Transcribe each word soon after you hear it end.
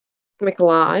Make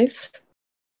alive.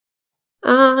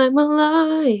 I'm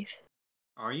alive.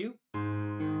 Are you?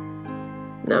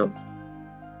 No.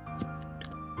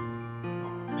 Oh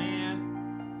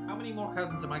man. How many more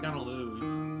cousins am I gonna lose?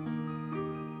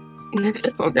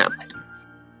 Oh no.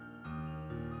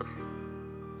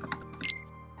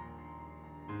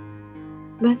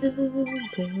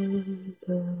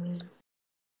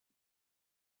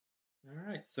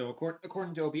 Alright, so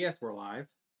according to OBS, we're live.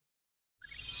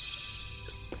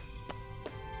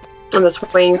 I'm just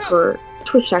waiting for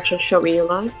Twitch to actually show me you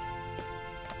live.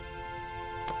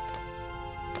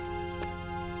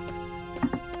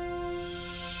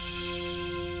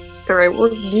 Alright, we're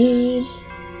good.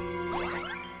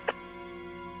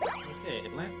 Okay,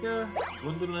 Atlantica,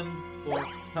 Wonderland, or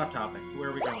Hot Topic.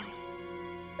 Where are we going?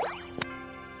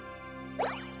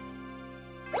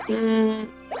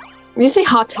 You say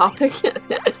Hot Topic?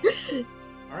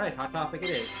 Alright, Hot Topic it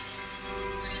is.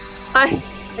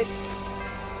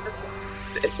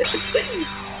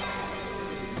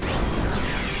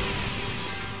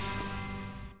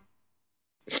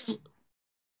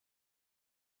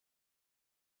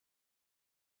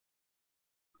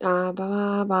 Da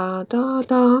ba ba da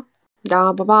da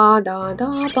da ba ba da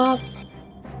da ba.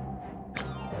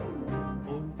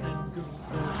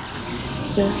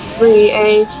 The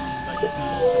 3H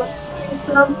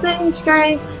something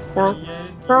strange. That's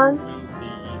fun.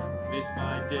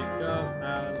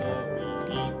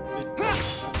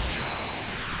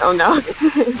 Oh no.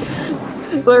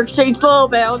 We're exchanged a little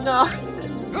bit, oh no.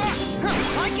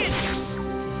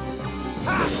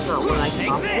 That's not what I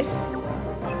thought. This.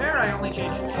 There, I only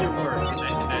changed 2 words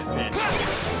in that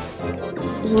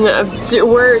bit. 2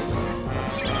 words.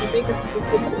 You make us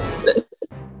ridiculous.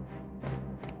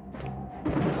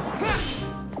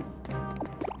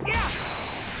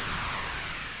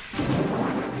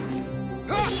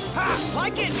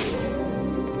 Like it!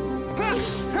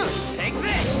 Take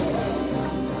this!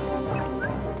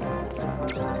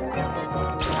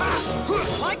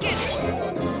 Like it!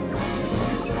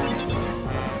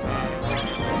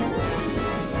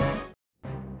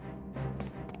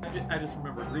 I just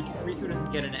remembered Riku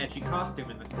doesn't get an edgy costume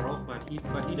in this world, but he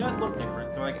does look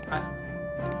different. So I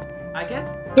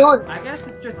guess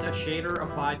it's just a shader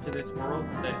applied to this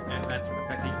world and that's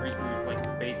affecting Riku's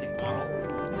like basic model.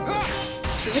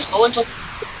 You're just always like.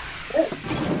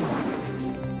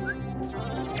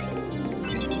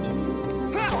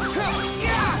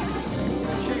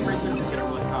 Shame Riku doesn't get a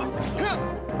one costume.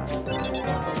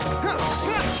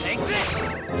 Take this!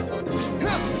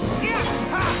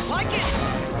 Like it!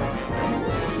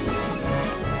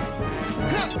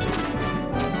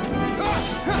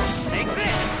 Take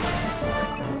this!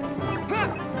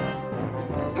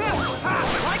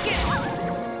 Like it!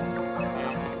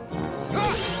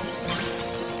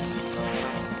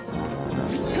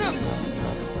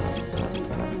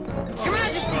 Your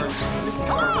Majesty!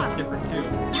 Come on! It's different too.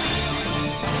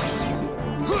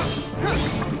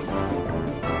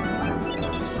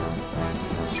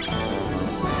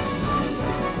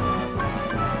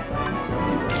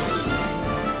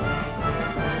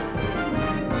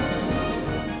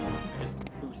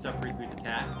 Boost up Riku's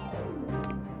attack.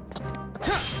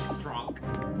 Strong.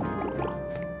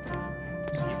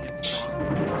 Give him strong.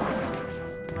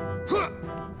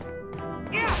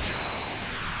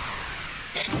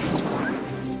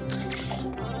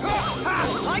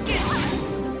 Like it!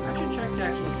 I should check to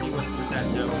actually see what that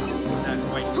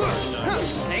white card does.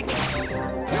 Take it!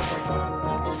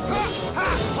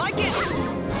 Like it!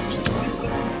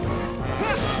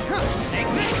 Take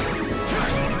this!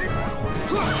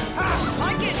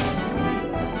 Like it!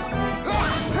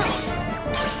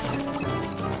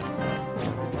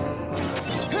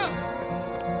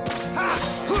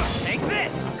 Take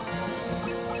this!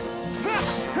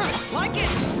 Like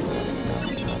it!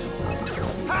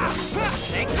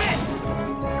 Take this!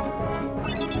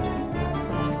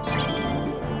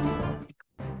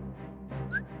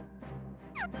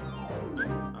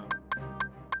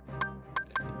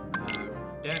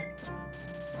 Deck.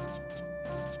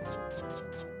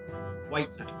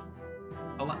 White Knight.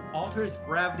 Alters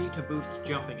gravity to boost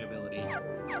jumping ability, so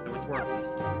it's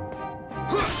worthless.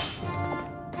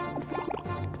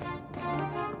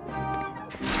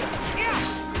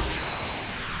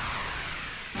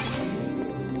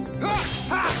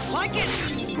 Like it!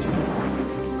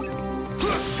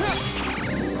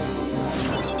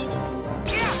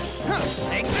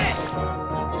 Take this!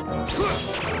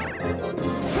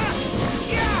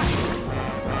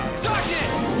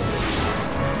 Darkness!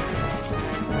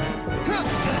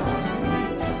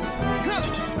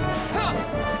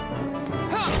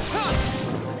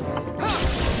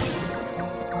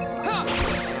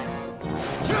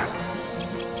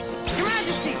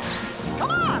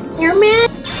 You're mad.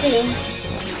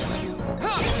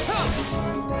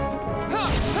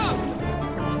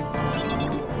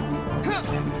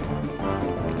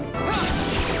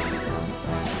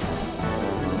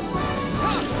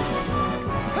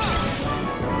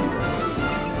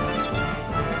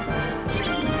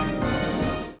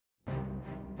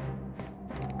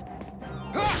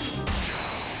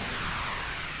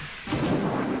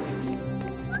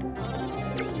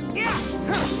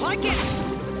 Like it!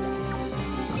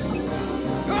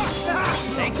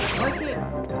 Take it! Like it.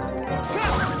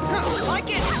 Like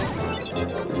it!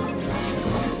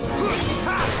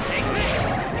 Take this!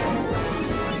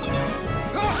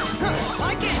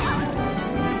 Like it!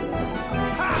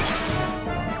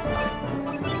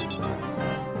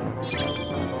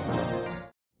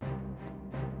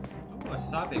 Ooh, a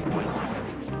sabe point.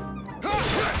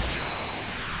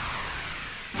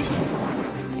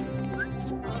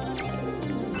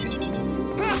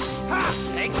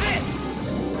 Take this!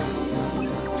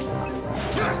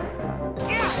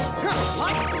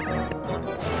 Like it!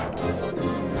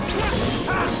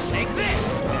 Take this!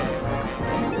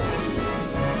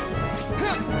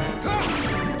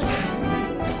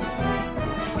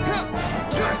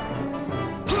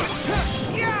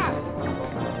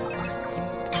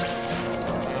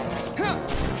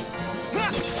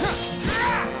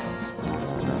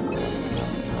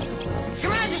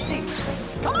 Your Majesty!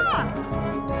 Come on!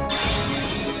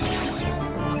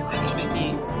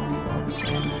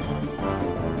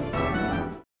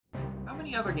 How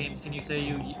many other games can you say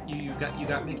you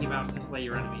got Mickey Mouse to slay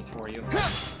your enemies for you?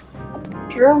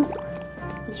 True.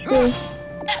 It's true.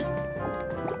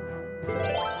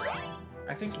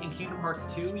 I think in Kingdom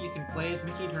Hearts 2 you can play as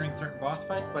Mickey during certain boss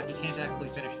fights, but he can't actually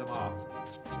finish them off.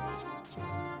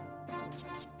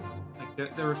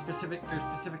 Like there are specific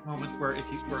moments where if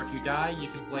you die you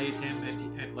can play as him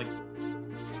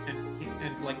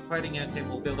and fighting as him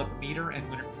will build up a meter, and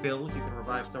when it fills you can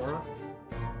revive Sora.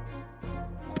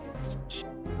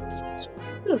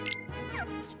 But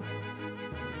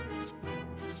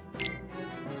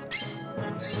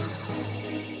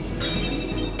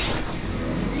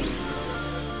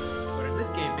in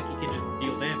this game, Mickey can just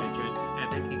deal damage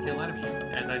and it can kill enemies,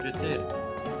 as I just did.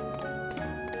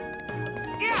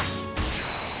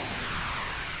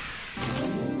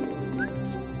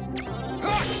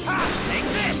 Take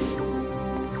this!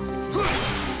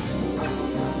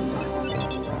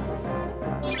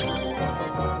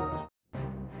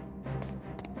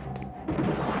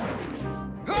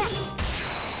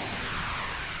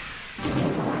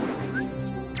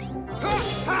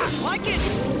 Like it!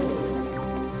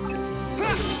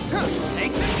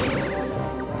 Take this!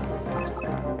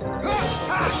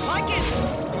 Like it!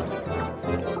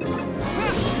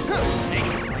 Take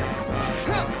it!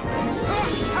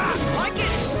 Like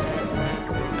it!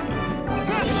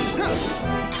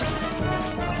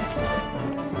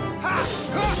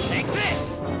 Take this!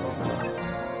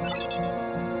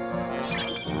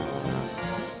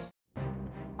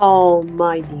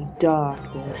 Almighty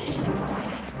darkness.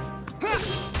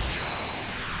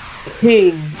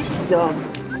 Kingdom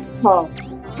Come.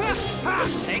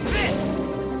 Take this!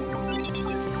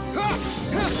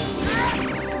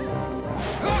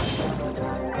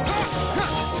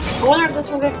 I wonder if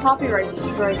this will get copyright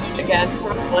strike again,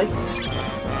 probably.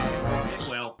 It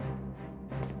will.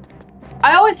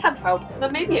 I always have hope,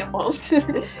 but maybe it won't.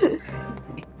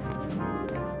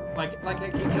 Like I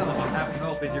keep telling you, having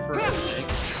hope is your first mistake.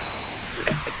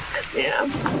 Yeah.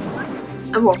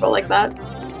 I'm horrible like that.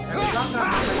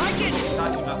 Like it!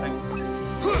 Taught you nothing.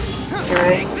 You're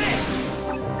right.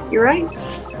 You're right.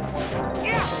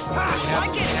 I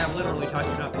have literally taught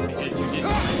you nothing because you didn't.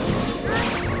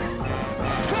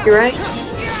 You're right.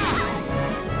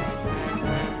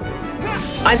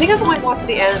 I think I've only watched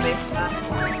the anime for that.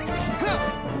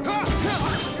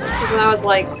 When I was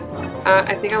like,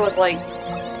 I think I was like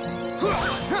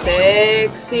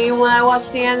 16 when I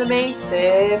watched the anime.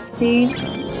 15.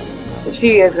 It's a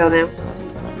few years ago now. You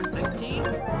were 16?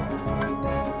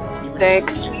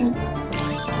 16.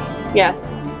 Yes.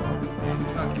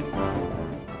 Okay.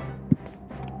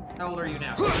 How old are you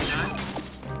now? 29?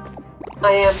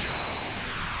 I am.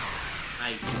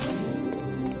 Nice.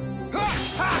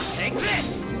 Take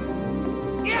this!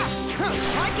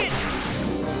 Like it!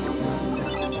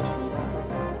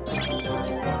 Do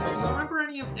you remember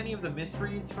any of the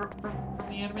mysteries from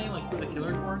the anime, like who the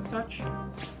killers were and such?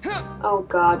 Oh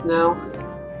God, no.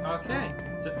 Okay,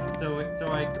 so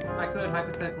I could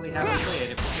hypothetically have you play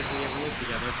it if we ever lived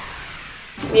together.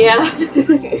 Yeah.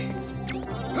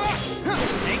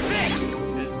 Take this!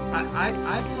 Because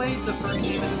I played the first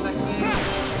game and the second game.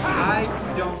 I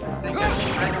don't think I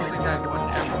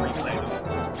want to ever replay them.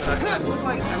 But would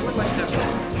like to have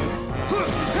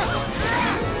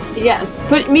too. Yes,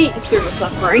 put me through the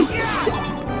suffering.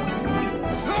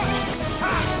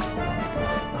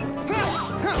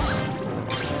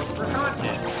 For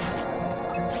content.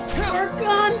 For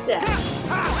content.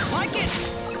 Like it.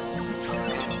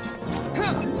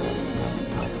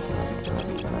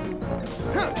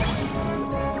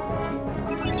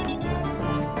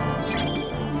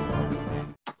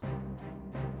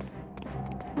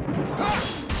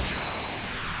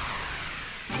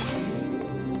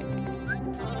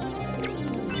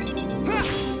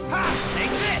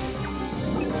 Take this.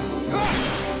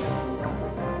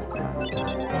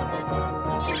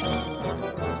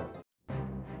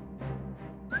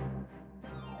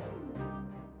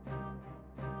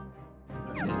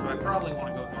 Okay, so I probably want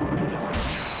to go north for this one.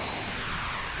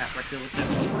 After I kill the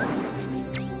 70.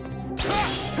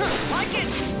 Like it.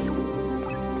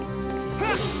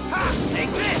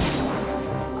 Take this.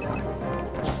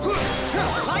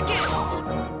 Like it.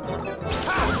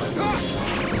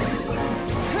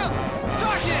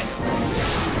 Darkness.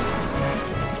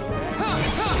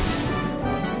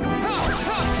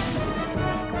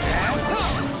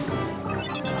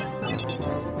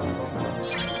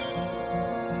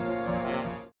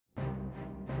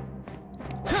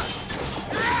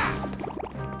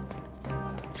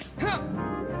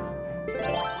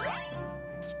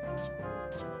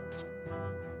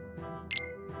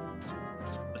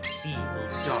 The theme of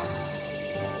darkness.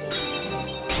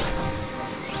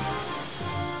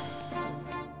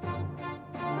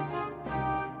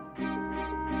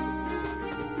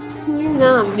 You're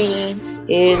not me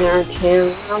in our town.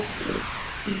 I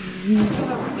still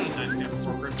haven't seen Nightmare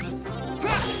Before Christmas.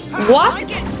 What? Like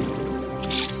it.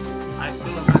 I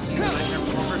still have not seen Nightmare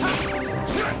Before Christmas.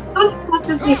 Don't you have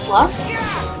Disney Plus?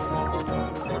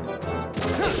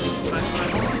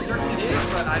 I'm almost certain it is,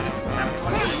 but I just haven't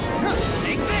watched it.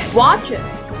 Take this. Watch it.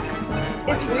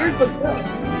 It's weird but good.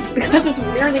 Because it's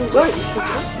weird and good. You should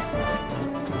watch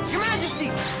it. Your Majesty.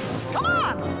 Come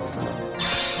on.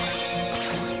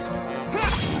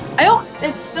 I don't.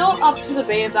 It's still up to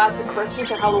debate if that's a Christmas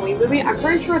or Halloween movie. I'm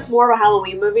pretty sure it's more of a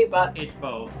Halloween movie, but It's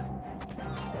both.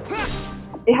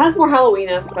 it has more Halloween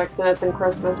aspects in it than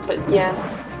Christmas. But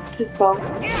yes, it is both. I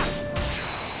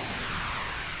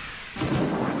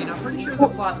mean, I'm pretty sure the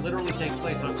plot literally takes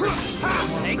place on Christmas.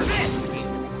 Take this.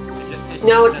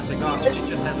 No, it just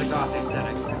has a goth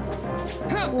aesthetic.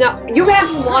 No, you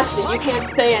haven't watched it. You can't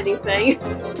say anything. I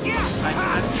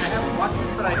haven't watched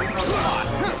it, but I do know the plot.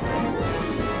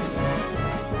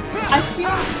 I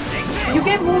feel you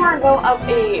get more of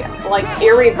a like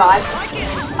eerie vibe,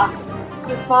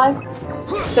 Christmas vibe.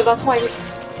 So that's why.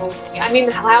 I mean,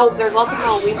 there's lots of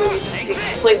Halloween movies that take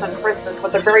place on Christmas,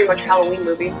 but they're very much Halloween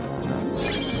movies.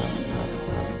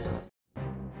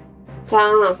 So I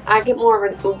don't know. I get more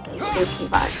of an ooky, spooky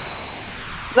vibe.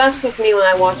 That's just me when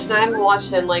I watch it. I haven't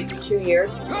watched it in like 2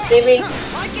 years.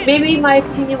 Maybe my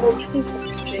opinion will change.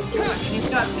 He's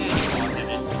got Daniel in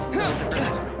it.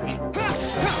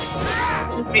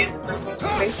 It's a Christmas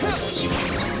movie.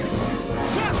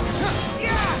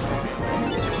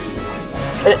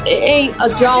 It ain't a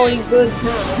jolly good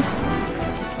time.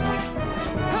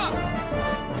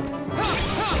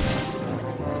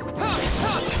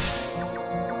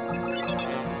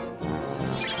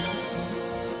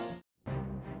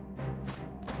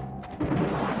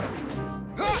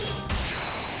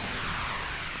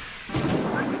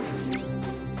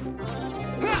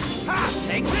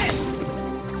 Take this.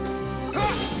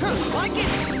 Like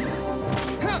it.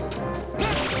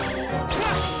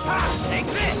 Take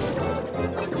this.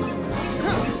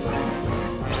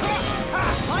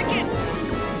 Like it.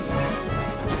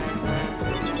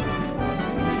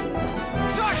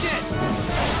 Darkness.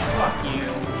 Fuck you.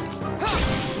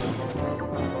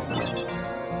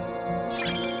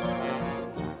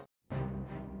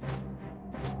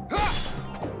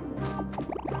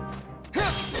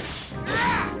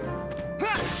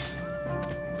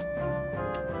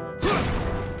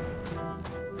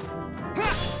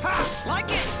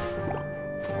 Like it.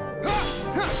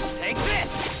 Take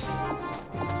this.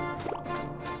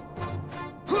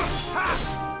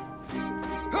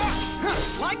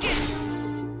 Like it.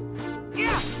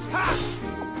 Yeah.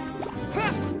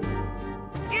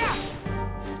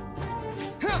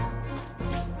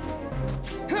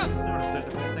 Just noticed there's a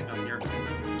whole thing up here.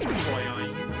 Boy,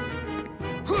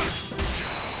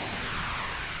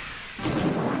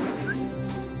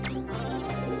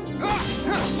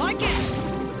 Like it.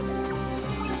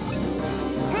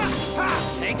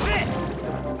 Take this.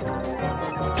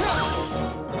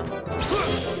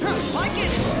 Like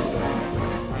it.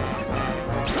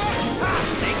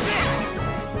 Take this.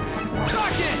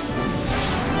 Darkness.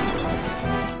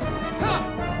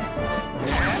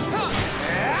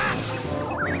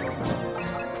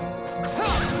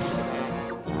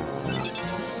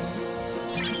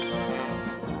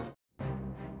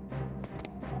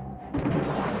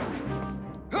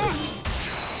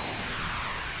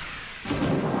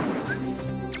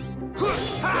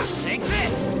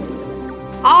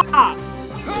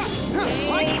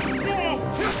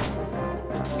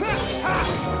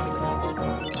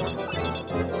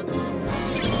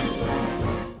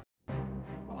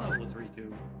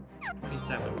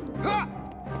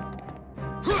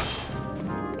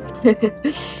 When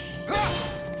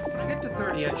I get to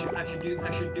 30, I should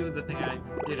do the thing I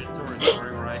did in Sword and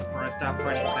Story where I stopped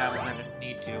fighting battles I didn't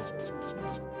need to.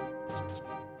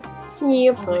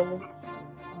 Yep.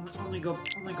 Only go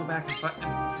back and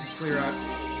clear out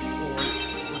floors.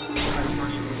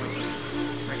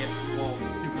 I get walls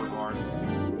super hard.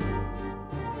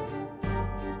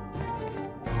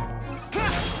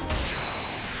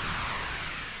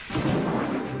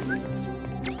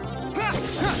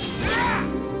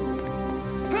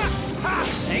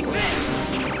 Take this!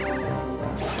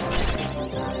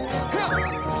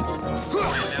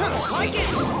 Like it!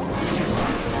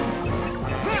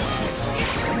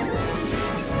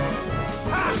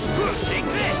 Take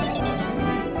this!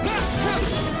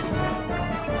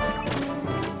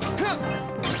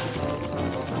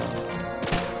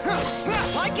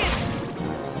 Like it!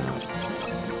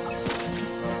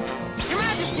 Your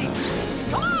Majesty!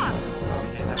 Come on!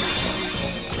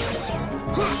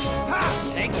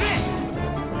 Take this!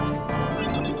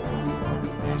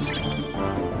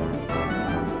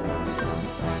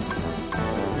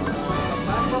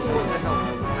 Last level was a help,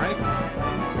 right?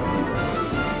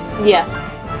 Yes.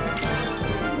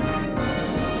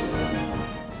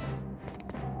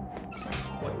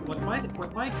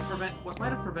 What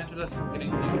might have prevented us from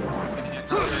getting a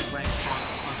copyright claim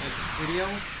on this video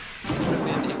would have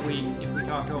been if we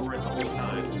talked over it the whole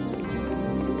time.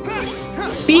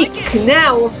 Speak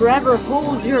now or forever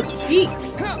hold your peace. Yeah,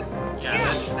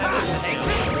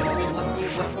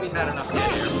 we've had enough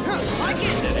dead air.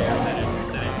 Dead air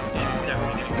that it's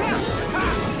definitely getting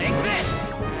Take this!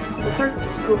 They'll start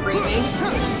screaming.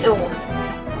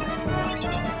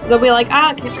 They'll be like,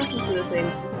 I can't listen to this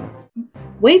thing.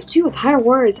 Wave 2 of Higher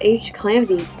Warriors Age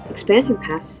Calamity Expansion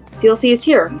Pass. DLC is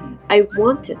here. I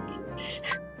want it.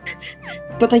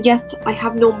 But yet, I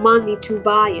have no money to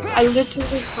buy it. I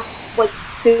literally have like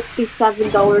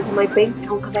 $57 in my bank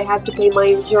account because I had to pay my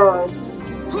insurance.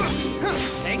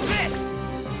 Take this!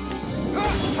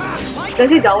 Does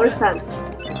he dollars, cents?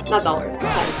 Not dollars,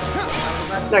 cents.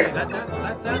 There you go.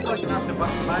 That sounds like enough to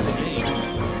buy the game.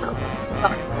 Oh,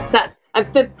 sorry. Cents. I'm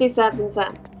 57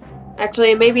 cents.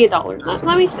 Actually, maybe $1.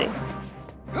 Let me see.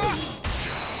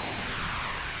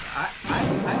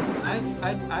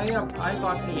 I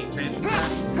bought the expansion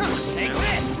pass. Take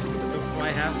this! So I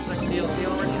have the second DLC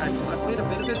already. I played a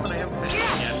bit of it, but I haven't finished it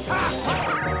yet.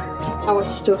 I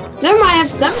was too. Never mind, I have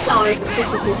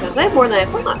 $7.62. I have more than I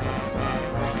thought. I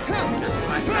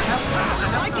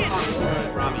haven't talked to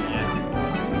Robbie yet.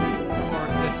 Or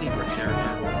the secret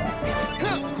character.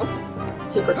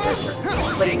 Secret character.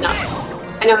 Like nuts.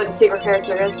 I know who the secret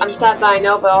character is. I'm sad that I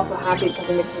know, but also happy because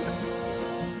it makes me.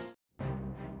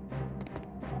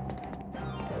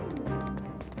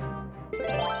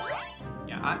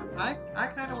 I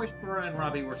kind of wish Bora and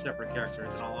Robbie were separate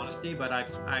characters, in all honesty, but I'm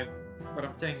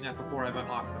saying that before I've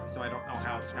unlocked them, so I don't know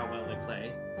how well they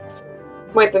play.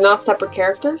 Wait, they're not separate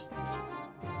characters?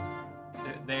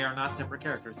 They are not separate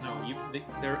characters. No,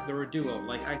 they're a duo,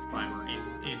 like Ice Climber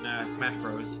in Smash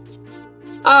Bros.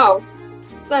 Oh,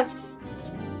 that's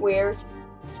weird.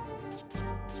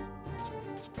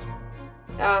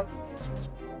 Well,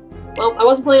 I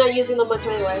wasn't planning on using them much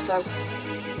anyway, so.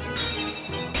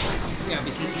 Yeah,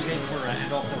 because you guys were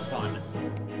and also fun.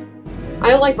 I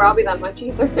don't like Robbie that much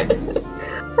either. I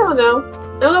don't know.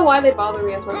 I don't know why they bother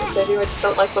me as much as they do. I just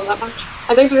don't like them that much.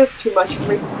 I think they're just too much for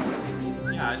me.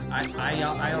 Yeah, I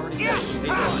already said you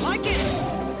hate fun. Like it!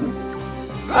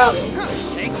 Oh.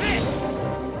 Take this!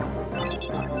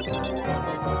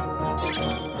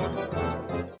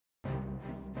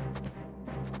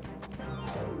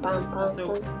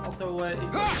 Also, is your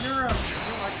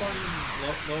mic volume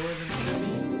lower than it should be?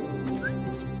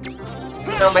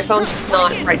 No, my phone's just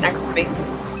not right next to me. Oh,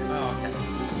 okay.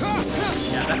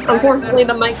 Yeah, Unfortunately,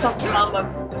 the mic's up on the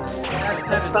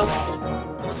phone.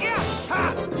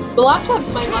 The laptop,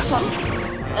 my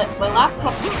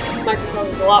laptop microphone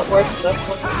is a lot worse than this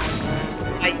one.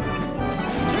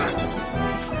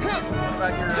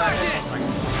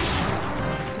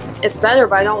 It's better,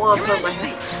 but I don't want to put my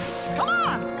head.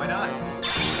 Why not?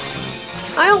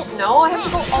 I don't know. I have to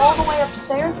go all the way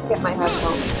upstairs to get my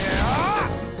headphones.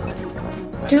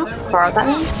 Do you know how far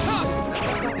that is?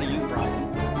 That's like a you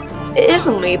problem. It is a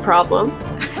me problem.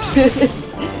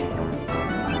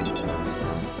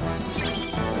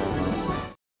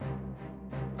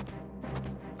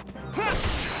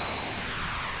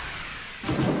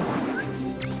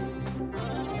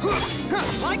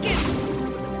 Like it!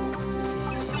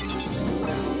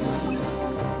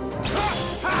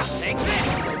 Take that!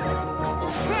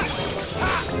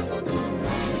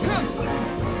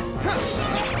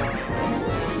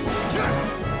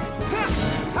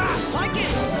 Like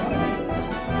it!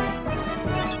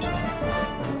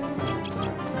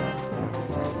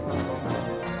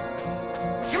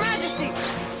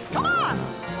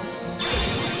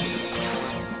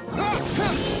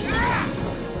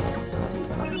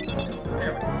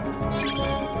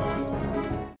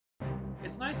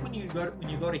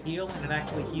 go to heal, and it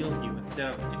actually heals you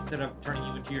instead of turning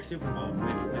you into your super mode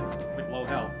with low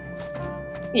health.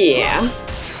 Yeah.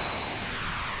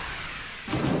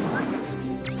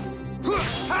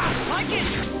 Like it!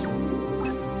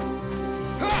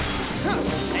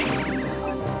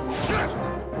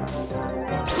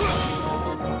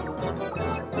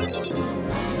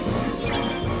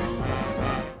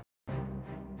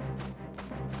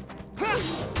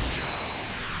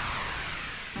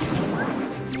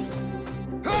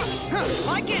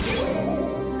 Like it!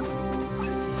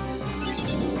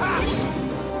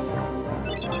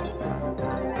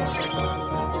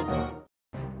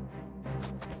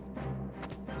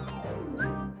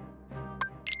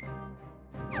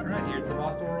 Alright, here's the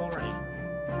boss door already.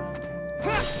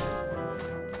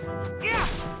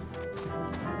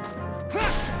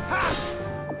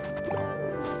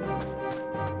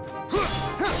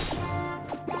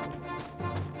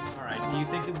 Alright, do you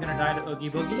think I'm gonna die to Oogie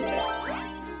Boogie?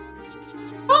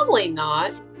 Probably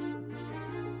not.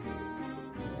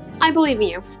 I believe in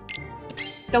you.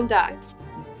 Don't die.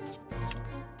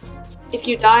 If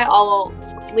you die, I'll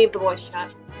leave the voice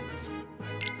chat.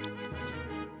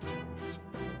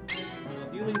 Well,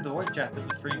 if you leave the voice chat, then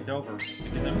the stream's over.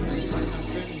 Because I'm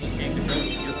streaming this game to show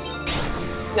you.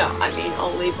 No, I mean,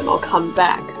 I'll leave and I'll come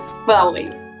back. But I'll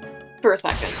leave. For a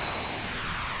second.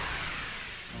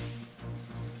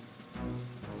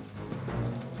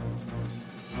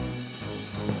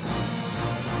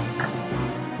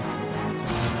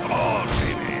 Come on,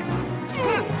 baby.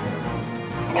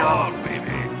 Come on,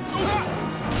 baby.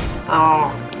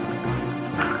 Oh.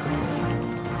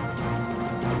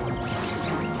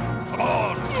 Come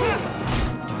on.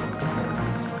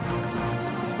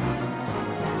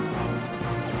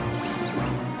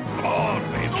 Come on,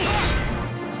 baby.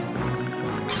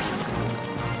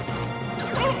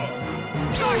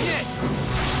 Darkness!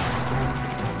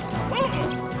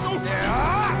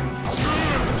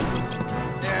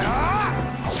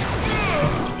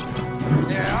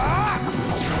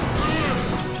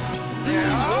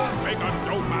 Make a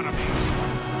dope out of me.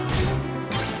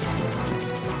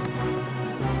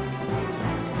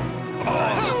 Come on.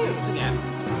 Once again.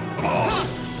 Come on.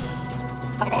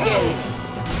 Come on.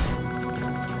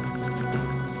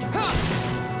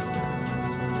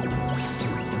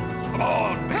 Come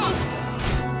on, baby.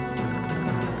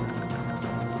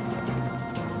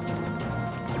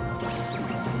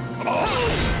 Come on.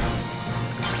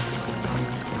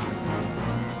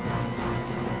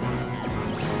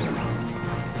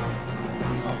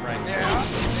 Oh, right.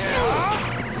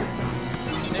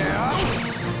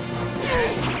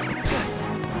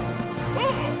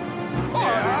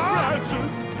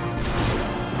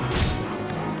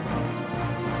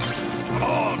 Come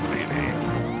on, baby.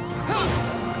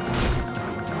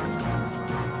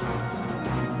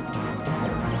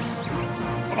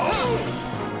 Come on.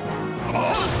 Come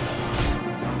on.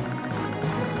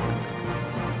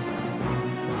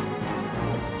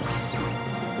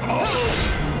 Come on.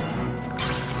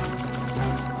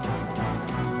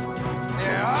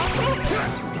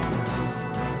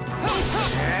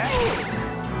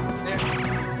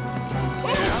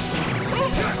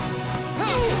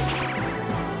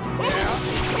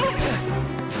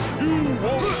 You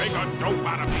won't make a dope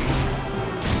out of me.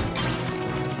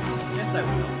 Yes, I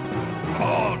will. Come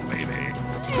on, baby.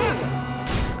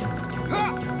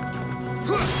 Come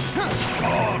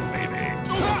on, baby.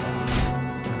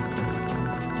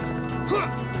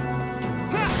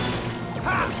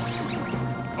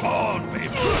 Come on, baby.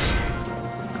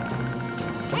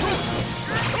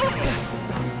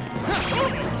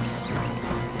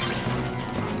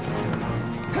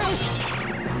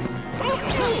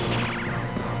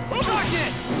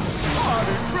 Darkness!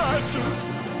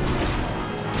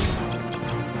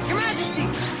 Your Majesty!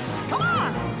 Come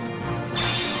on!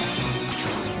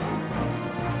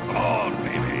 Come on,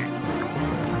 baby.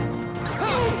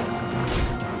 Come on.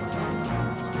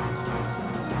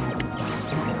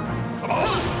 Come on.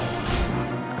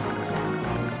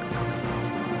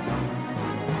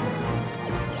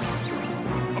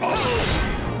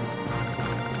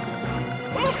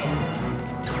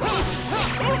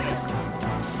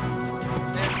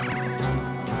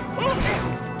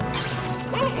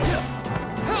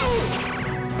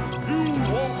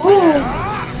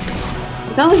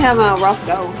 It's only having a rough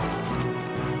go.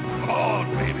 Come on,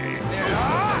 baby.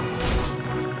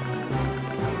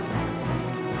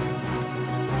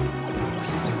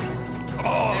 Come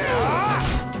on.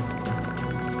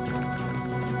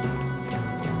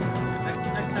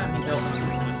 Next time he's opening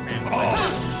this one, spam. Come on.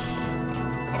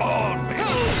 Come on, baby.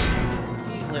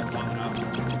 He's lived long enough.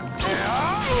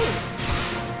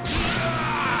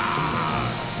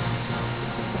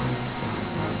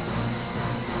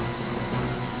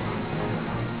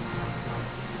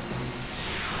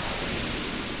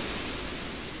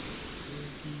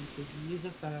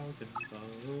 use 1,000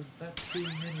 bugs. That's too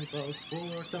many bugs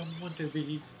for someone to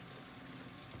beat.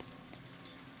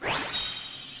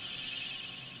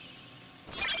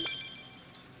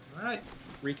 Alright,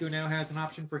 Riku now has an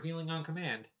option for healing on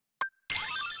command.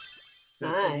 This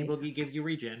Oogie Nice. Boogie gives you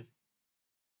regen.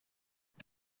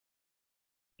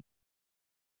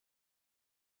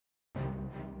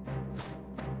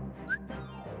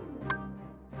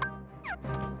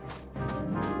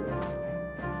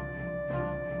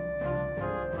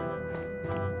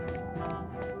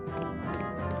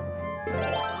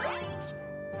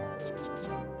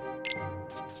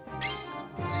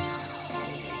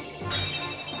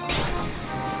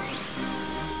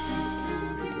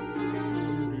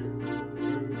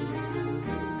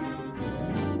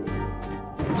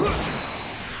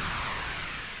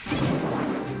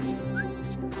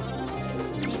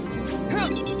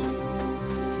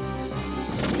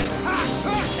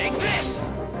 Take this!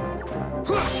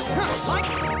 Like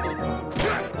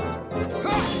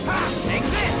take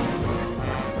this!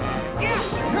 Yeah!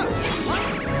 Like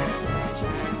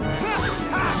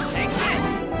take this!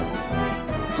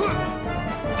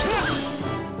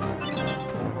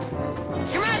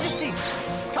 Your Majesty!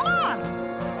 Come on!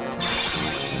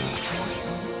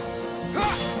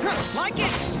 Like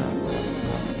it!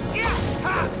 Yeah!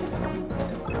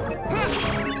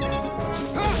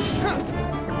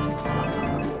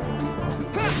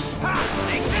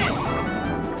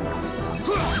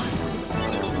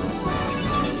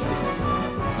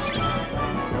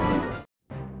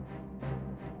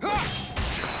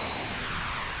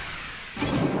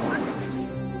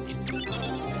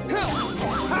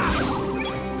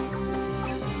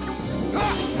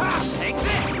 Take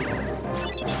this! Take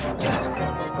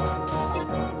this!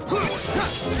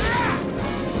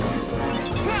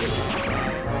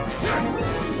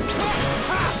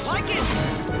 Like it!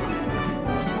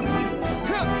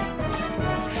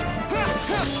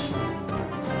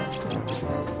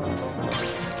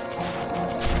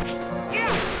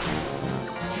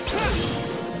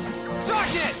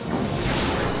 Darkness!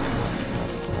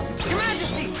 Your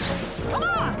Majesty! Come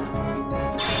on!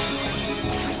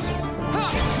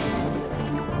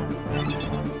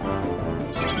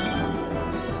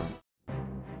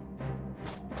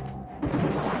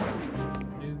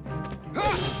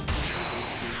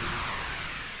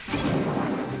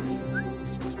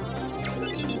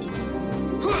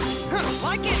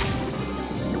 Like it!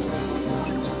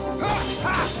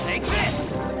 Take this!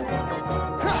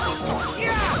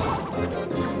 Yeah!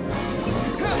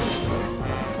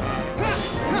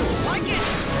 Like it!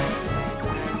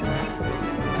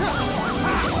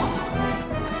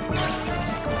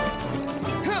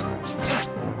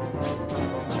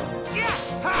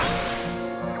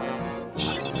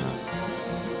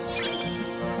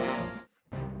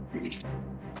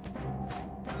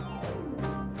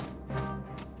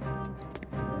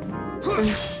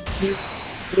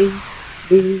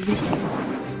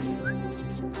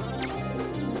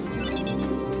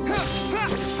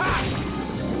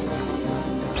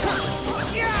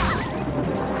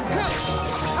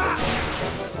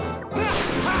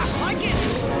 Like it!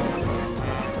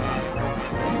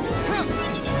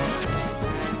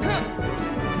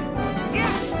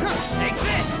 Take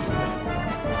this!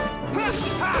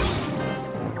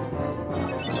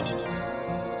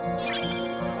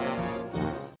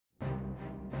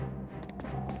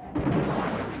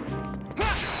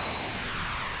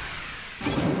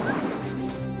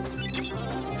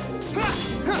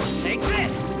 Take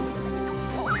this!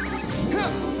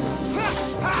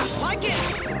 Like it!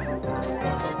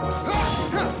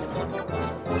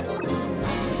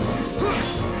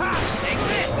 Take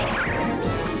this!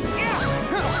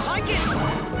 Like it!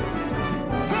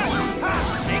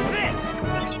 Take this!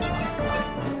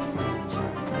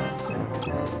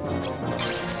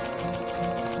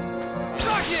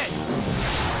 Darkness!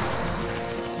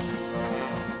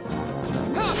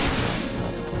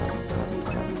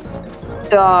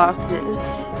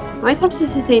 Darkness. How many times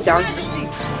does he say darkness?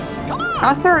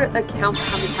 I'll start a count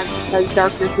how many times it says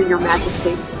darkness in Your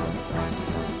Majesty.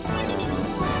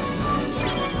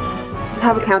 Just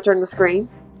have a counter on the screen.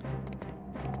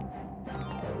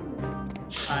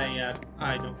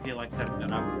 I don't feel like setting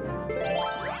that up.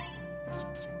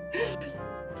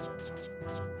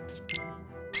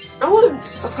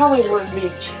 I probably wouldn't be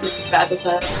too bad to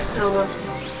set. I don't know.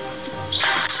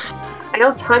 I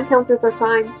know time counters are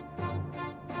fine.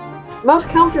 Most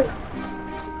counters.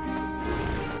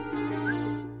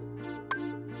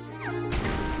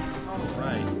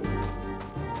 Alright.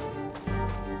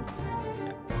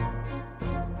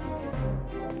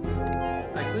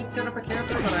 I could set up a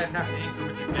counter, but I'd have to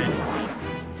increment it manually.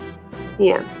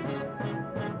 Yeah.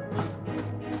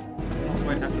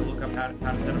 look up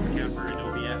how to set up the camera in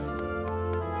OBS.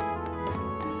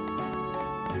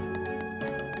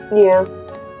 Yeah.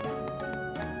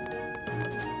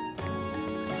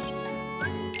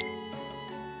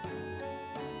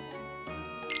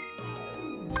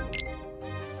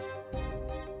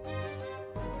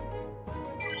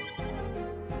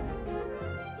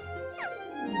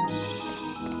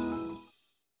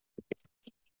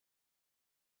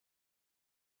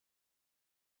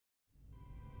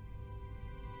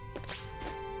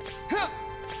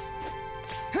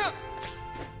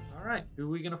 Alright, who are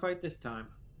we gonna fight this time?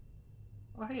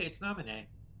 Oh hey, it's Naminé,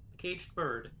 the caged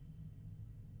bird.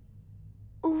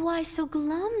 Why so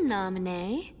glum,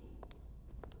 Naminé?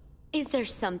 Is there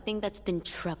something that's been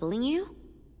troubling you?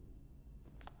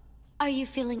 Are you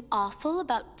feeling awful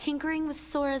about tinkering with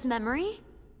Sora's memory?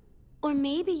 Or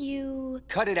maybe you...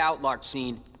 Cut it out,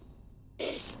 Larxene.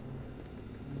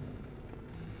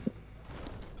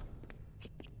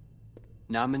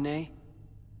 Naminé?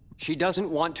 She doesn't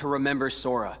want to remember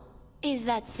Sora. Is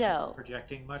that so?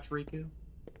 Projecting much, Riku?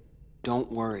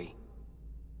 Don't worry.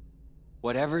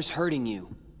 Whatever's hurting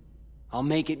you, I'll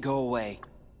make it go away.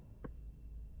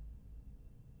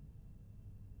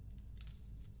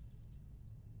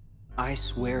 I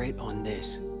swear it on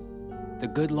this. The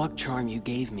good luck charm you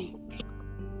gave me.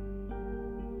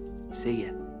 See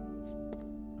ya.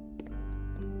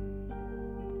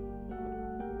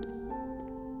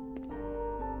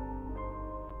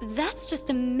 That's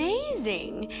just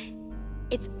amazing!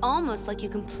 It's almost like you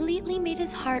completely made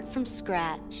his heart from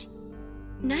scratch.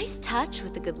 Nice touch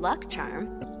with the good luck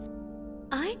charm.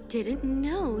 I didn't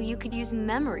know you could use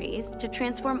memories to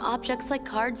transform objects like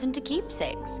cards into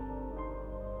keepsakes.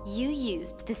 You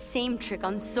used the same trick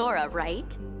on Sora,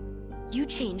 right? You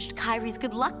changed Kairi's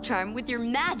good luck charm with your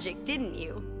magic, didn't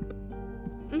you?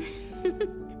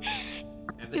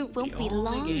 It won't be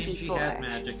long before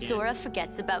Sora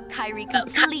forgets about Kairi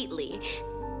completely.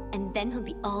 And then he'll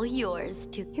be all yours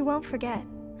to... He won't forget.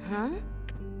 Huh?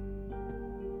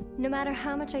 No matter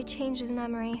how much I change his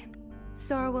memory,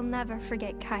 Sora will never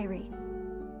forget Kairi.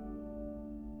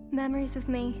 Memories of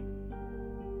me,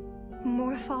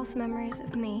 more false memories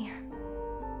of me,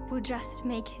 will just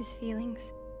make his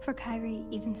feelings for Kairi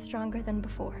even stronger than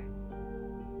before.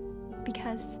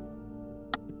 Because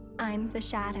I'm the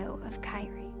shadow of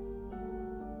Kairi.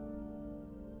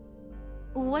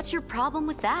 What's your problem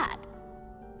with that?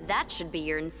 That should be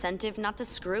your incentive not to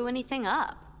screw anything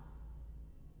up.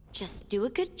 Just do a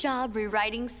good job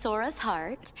rewriting Sora's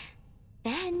heart,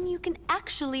 then you can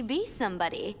actually be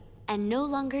somebody, and no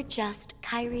longer just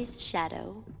Kairi's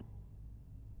shadow.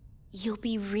 You'll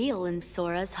be real in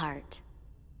Sora's heart.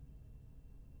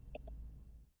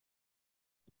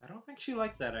 I don't think she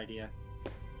likes that idea.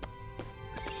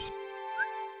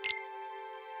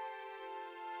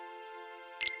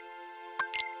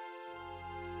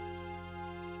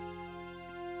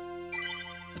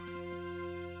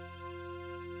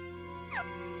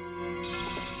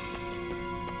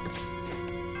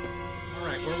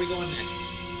 Alright, where are we going next?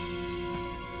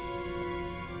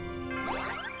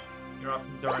 Your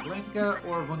options are Atlantica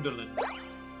or Wonderland.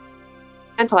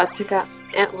 Atlantica.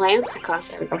 Atlantica.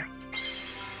 There we go.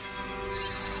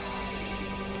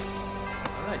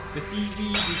 Alright, the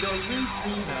CV is always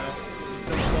cleaner.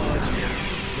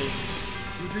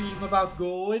 You dream about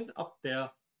going up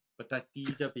there, but that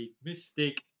is a big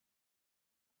mistake.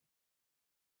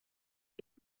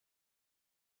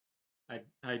 I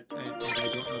don't know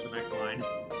the next line.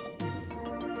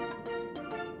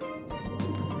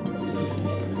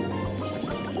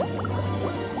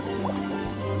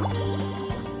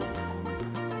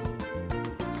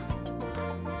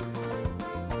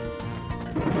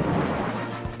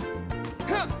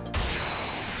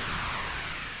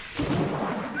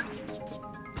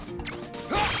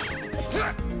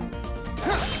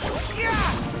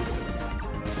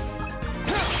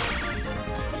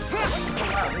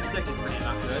 Wow, this deck is pretty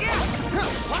not good.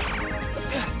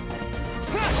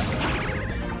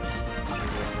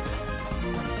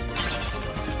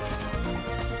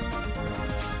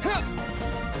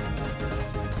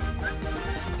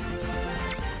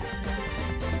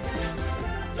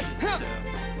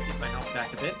 Get my health back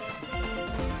a bit.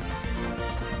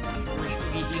 Wish we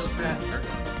could heal faster.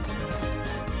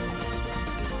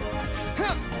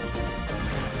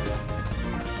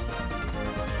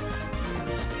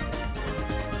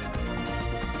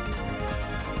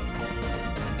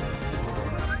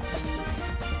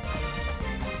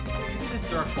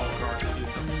 Dark Ball card to do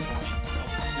some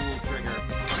dual trigger.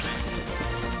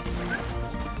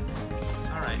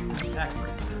 Alright, attack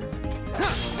bracer.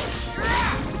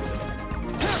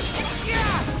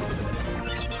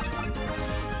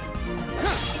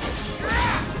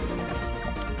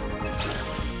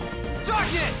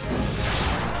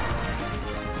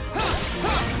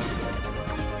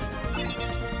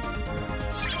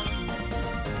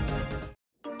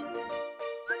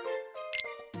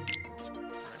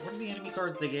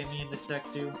 cards they gave me in this deck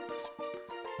too.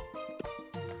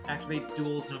 Activates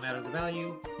duels no matter the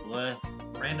value. Bleh.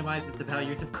 Randomizes the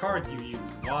values of cards you use.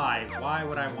 Why? Why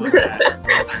would I want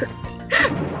that?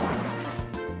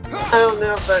 I don't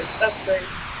know, but that's great.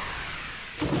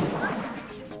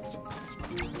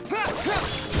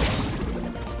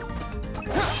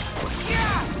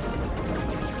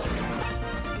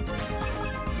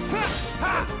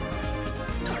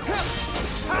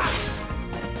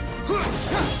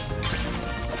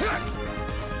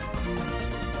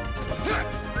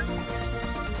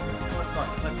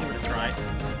 Let's give it a try.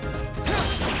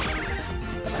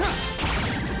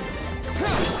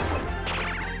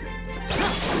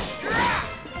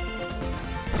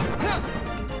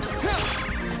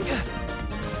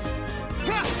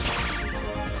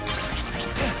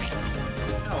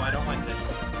 No, I don't like this.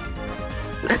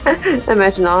 I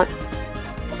imagine not.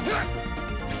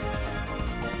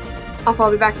 Also,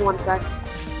 I'll be back in 1 sec.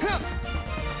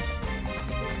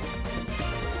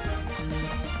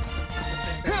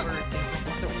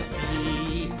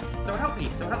 So help me,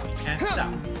 and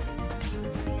stop.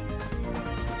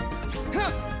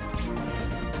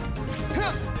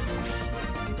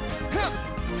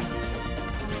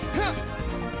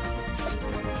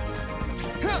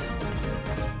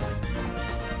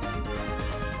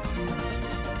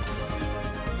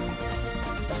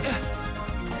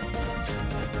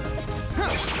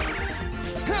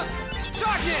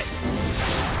 Darkness!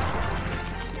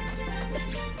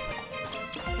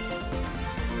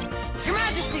 Your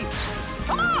Majesty!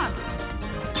 Come on!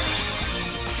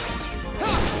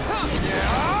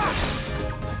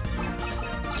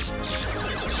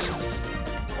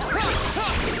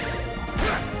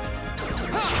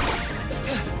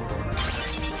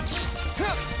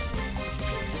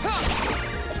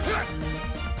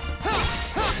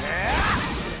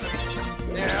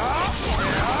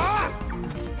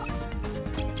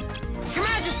 Your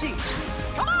Majesty!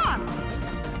 Come on!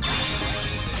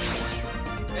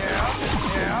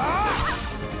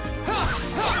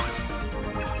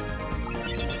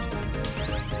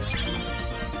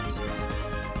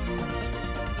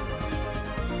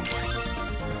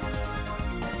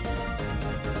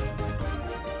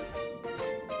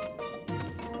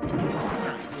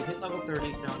 We hit level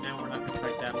 30, so now we're not going to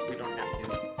fight that because we don't have to.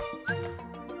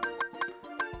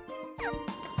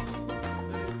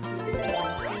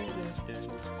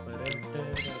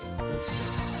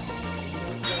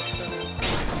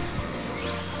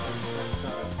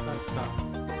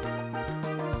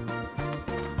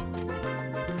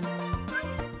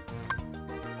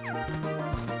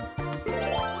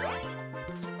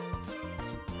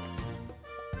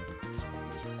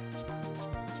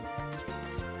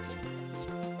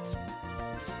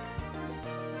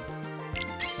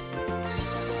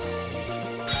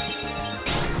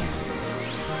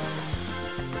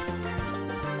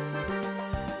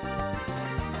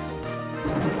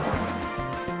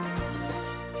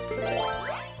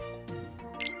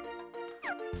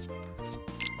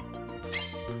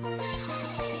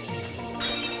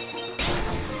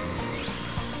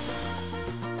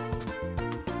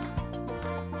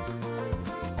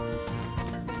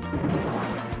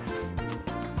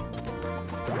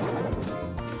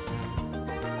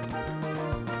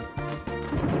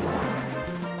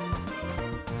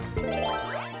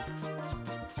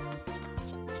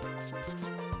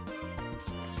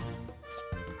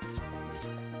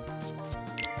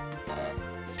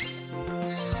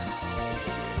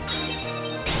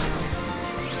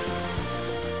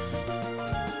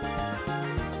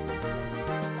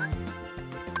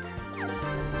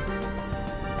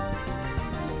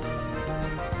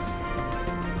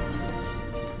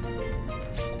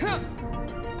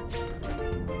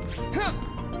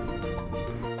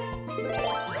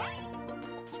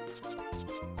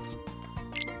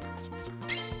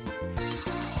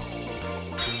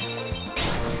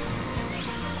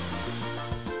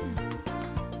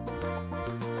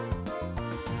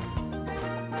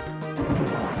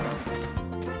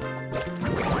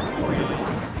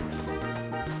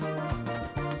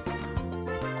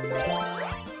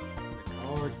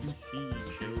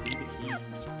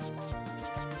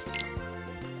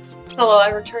 Hello, I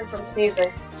returned from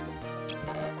sneezing.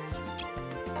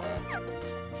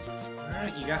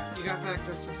 Alright, you got back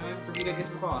just in time for me to hit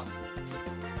the boss.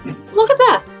 Look at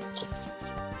that!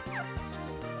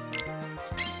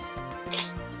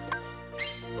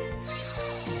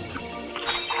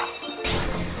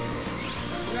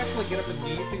 Did you actually get up and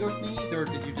leave to go sneeze, or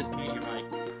did you just mute your mic?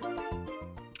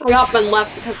 I got up and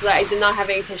left because I did not have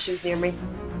any tissues near me.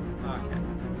 Okay.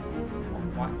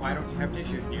 Why don't you have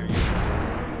tissues near you?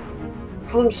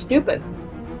 Because I'm stupid.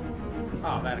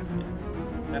 Oh, that explains it.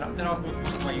 That also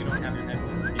explains why you don't have your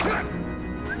headphones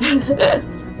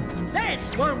in. This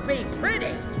won't be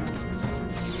pretty.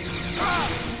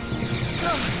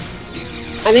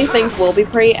 I think things will be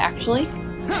pretty, actually.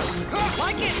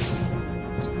 Like it.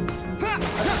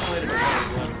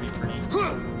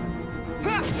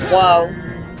 Whoa.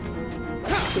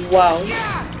 Whoa.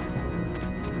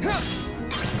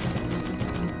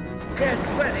 Get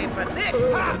ready for this.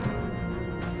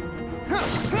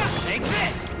 Take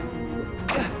this.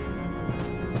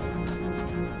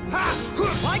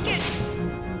 Like it.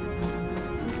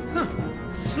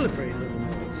 Slippery little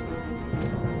mouse.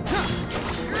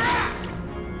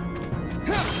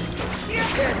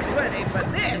 Get ready for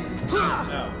this.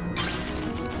 No.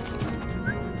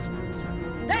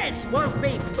 This won't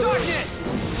be darkness.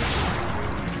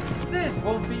 This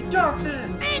won't be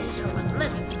darkness! Insolent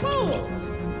little fools.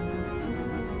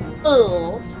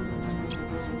 Ugh.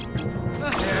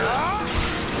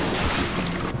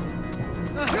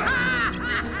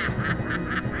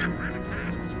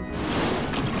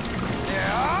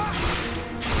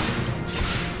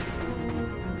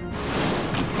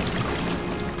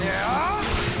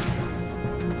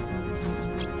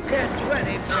 Get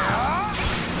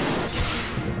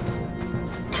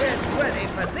ready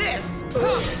for this.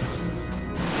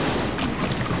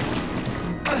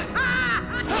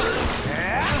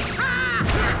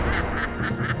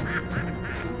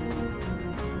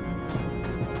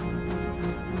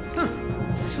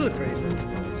 Slippery little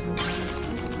mouse.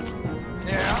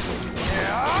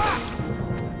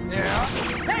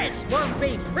 This won't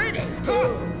be pretty. Oh,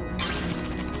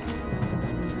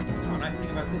 nice thing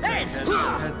about this thing has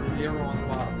an arrow on the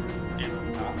bottom and on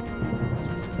top.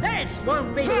 This won't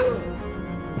be.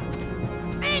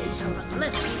 Insolent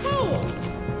little fools.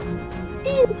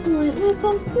 Insolent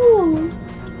little fool.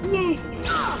 Yeah.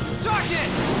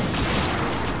 Darkness.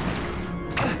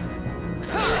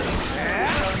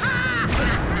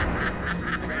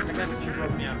 I bet that you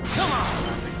broke me out. Come on.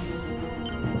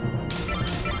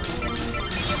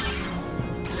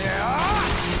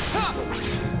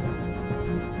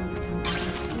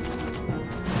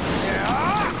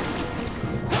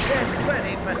 Get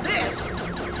ready for this.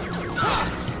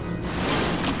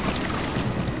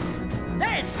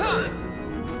 This.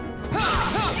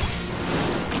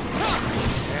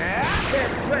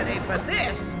 Get ready for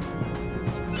this.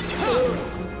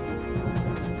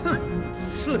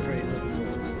 Slippery little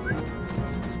mouse.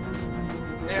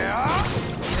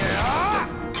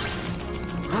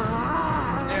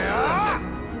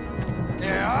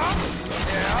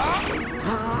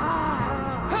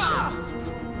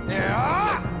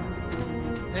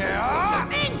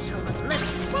 Insolent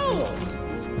little fools.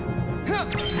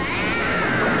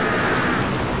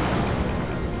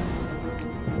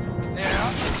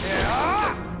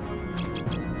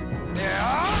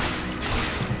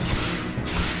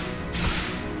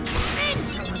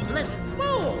 Insolent little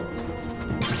fools.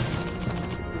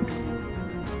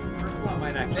 Ursula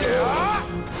might actually.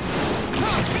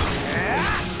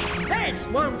 This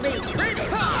won't be pretty.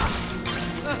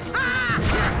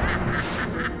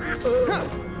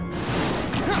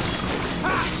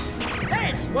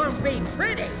 This won't be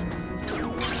pretty.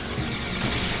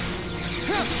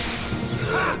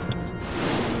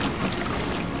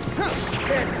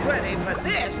 Get ready for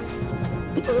this.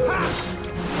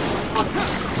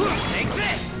 Take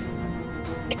this.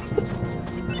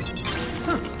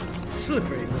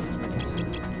 Slippery little mouse.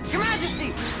 Your Majesty,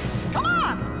 come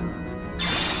on!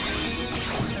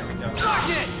 There we go.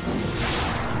 Darkness!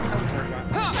 That was very good.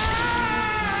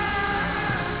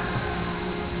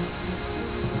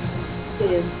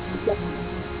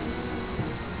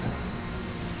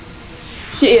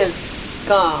 She is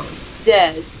gone.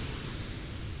 Dead.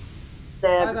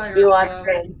 Never to be like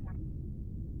friend.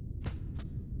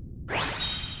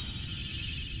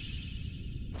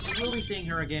 We'll be seeing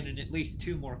her again in at least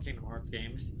 2 more Kingdom Hearts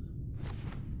games.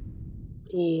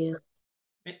 Yeah.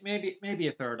 Maybe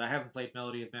a 3rd. I haven't played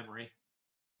Melody of Memory.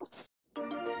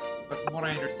 But from what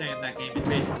I understand, that game is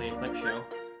basically a clip show.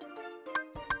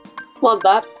 Love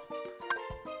that.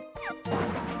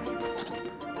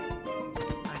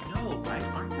 I know, right?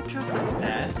 Aren't the just the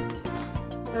best?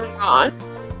 Hang on.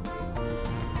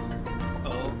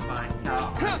 Oh my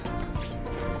god.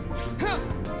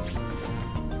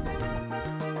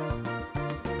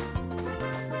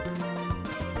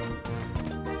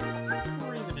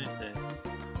 Where even is this?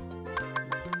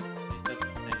 It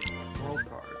doesn't say. World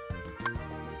cards.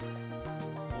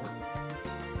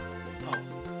 Oh,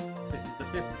 this is the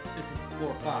 5th. This is 4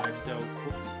 or 5. So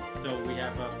we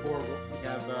have 4. We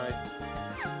have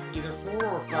either 4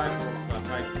 or 5 worlds left.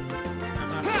 I'm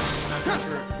not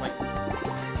sure. Like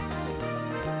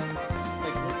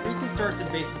starts in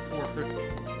basement floor 13.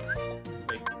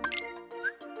 Wait.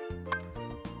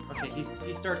 Okay,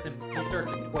 he starts in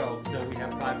 12, so we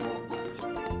have 5 rolls left.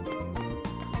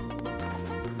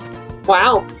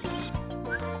 Wow.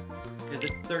 Because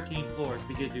it's 13 floors.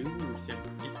 Because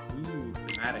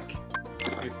thematic.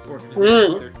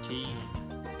 Organization 13.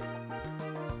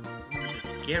 A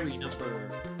scary number.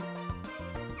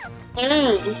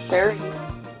 Scary.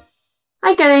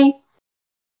 Hi, Kenny.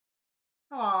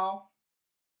 Hello.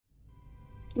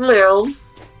 Meow.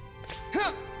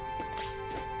 I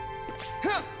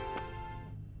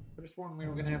just warned we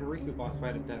were gonna have a Riku boss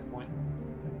fight at that point.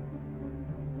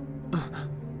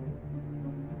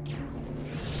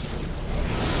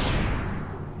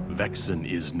 Vexen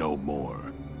is no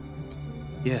more.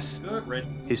 Yes, Good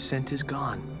riddance. his scent is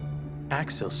gone.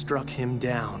 Axel struck him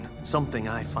down, something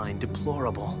I find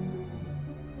deplorable.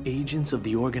 Agents of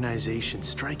the organization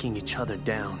striking each other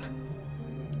down.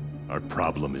 Our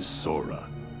problem is Sora.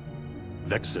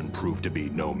 Vexen proved to be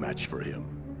no match for him.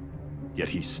 Yet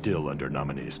he's still under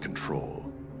Naminé's control.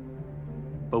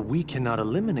 But we cannot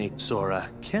eliminate Sora,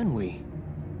 can we?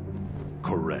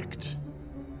 Correct.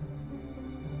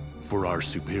 For our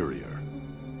superior,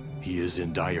 he is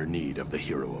in dire need of the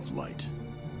Hero of Light.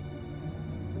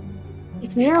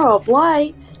 Hero of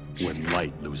Light? When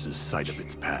light loses sight of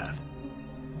its path,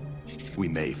 we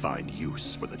may find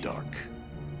use for the dark.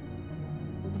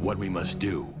 What we must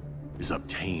do is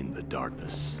obtain the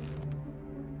darkness.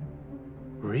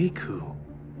 Riku,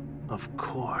 of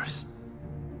course.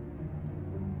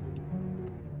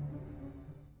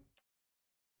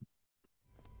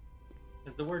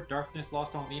 Has the word darkness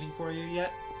lost all meaning for you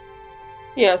yet?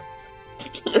 Yes.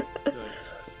 Good.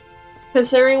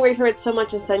 Considering we heard so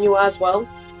much as Senua as well.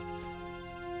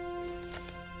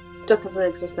 Just doesn't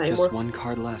exist anymore. Just one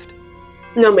card left.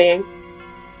 No meaning.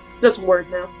 Just word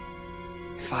now.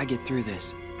 If I get through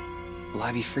this, will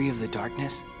I be free of the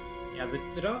darkness? Yeah, the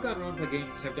Danganronpa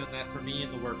games have done that for me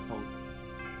in the word hope.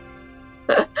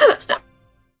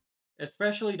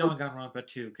 Especially Danganronpa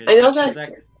 2, I know that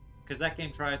because that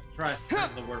game tries to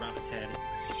turn the word on its head.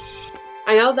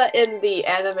 I know that in the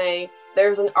anime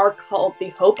there's an arc called the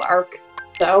Hope Arc,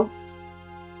 so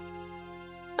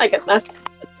I get that.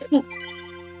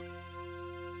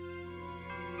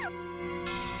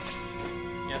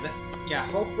 Yeah,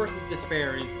 hope versus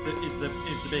despair is the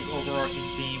big overarching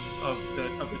theme of the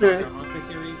Danganronpa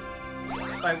series.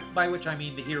 By which I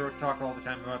mean the heroes talk all the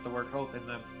time about the word hope, and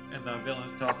the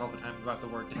villains talk all the time about the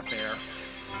word despair.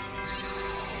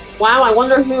 Wow, I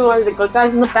wonder who are the good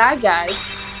guys and the bad guys.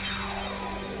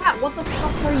 Cat, what the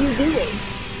fuck are you doing?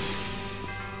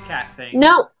 Cat things.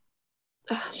 No!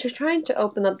 Ugh, she's trying to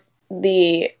open up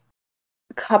the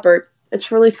cupboard.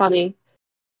 It's really funny.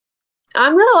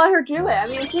 I'm gonna let her do it. I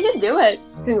mean, if she can do it,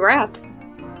 congrats.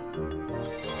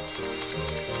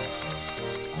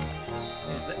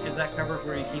 Is that cupboard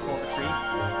where you keep all the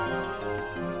treats?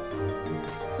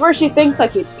 Where she thinks I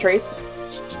keep the treats.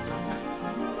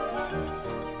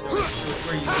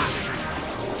 Where you keep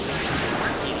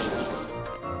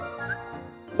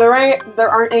There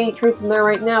aren't any treats in there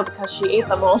right now because she ate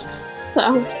them all.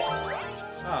 So.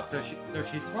 Oh, so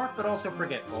she's smart but also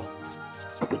forgetful.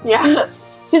 Yeah.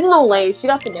 She's an old lady. She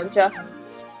got dementia.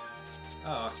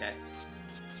 Oh, okay.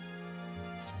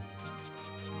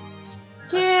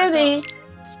 Kitty.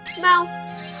 No. I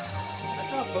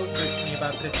saw a post recently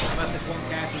about this one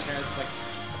cat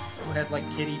who has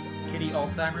kitty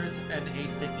Alzheimer's and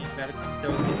hates taking his medicine. So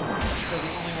the only way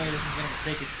that he's gonna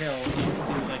take his pill is to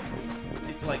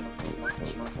they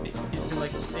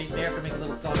have to make a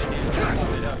little song and dance to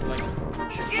sum it up like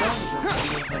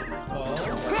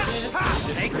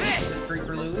take this treat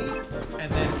for Louie,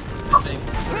 and then they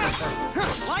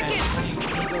like it.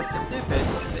 When he goes to sniff it,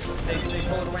 they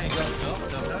pull it away and go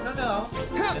no,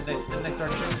 and then they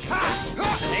start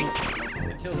shooting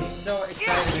until he's so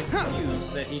excited and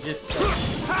confused that he just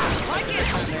like it.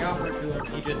 When they offer it to him,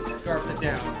 he just scarfs it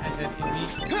down, and then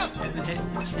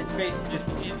his face is just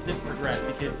instant regret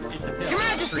because it's a pill. Your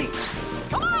Majesty!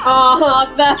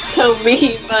 Oh, that's so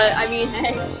mean, but I mean,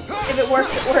 hey, if it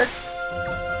works, it works.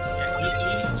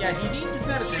 Yeah, he needs his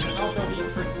medicine, and also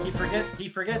he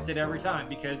forgets it every time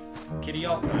because kitty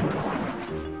Alzheimer's.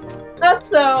 That's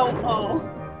so. Oh.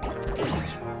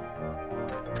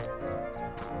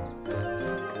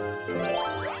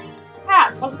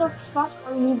 Cat, what the fuck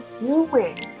are you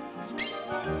doing?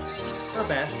 Her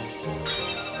best.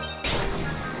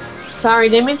 Sorry,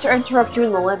 didn't mean to interrupt you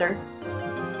in the litter.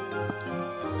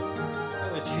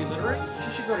 Oh, is she littering?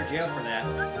 She should go to jail for that.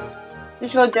 You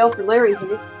should go to jail for littering,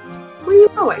 honey. Where are you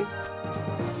going?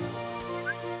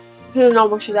 I don't know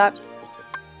where she's at.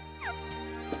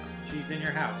 She He's in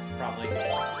your house, probably.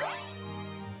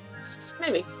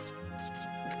 Maybe.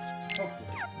 Hopefully.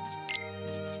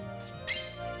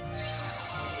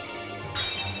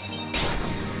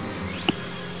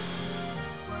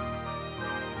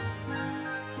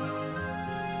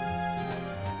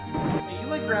 Hey, you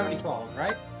like Gravity Falls,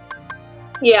 right?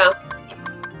 Yeah.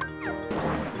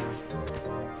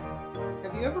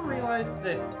 Have you ever realized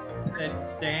that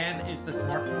Stan is the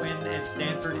smart twin and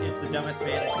Stanford is the dumbest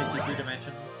man in 52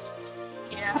 dimensions?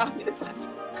 Yeah. It's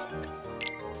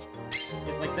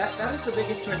like that is the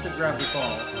biggest twist of Gravity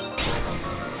Falls.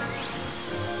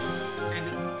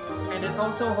 And it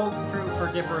also holds true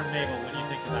for Dipper and Mabel when you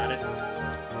think about it.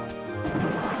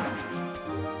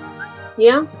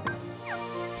 Yeah.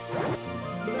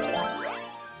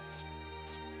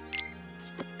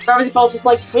 Gravity Falls was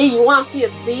like, hey, you want to see a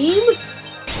theme?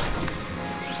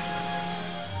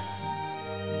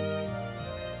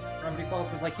 Gravity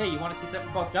Falls was like, hey, you want to see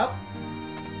something fucked up?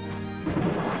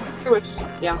 Pretty much,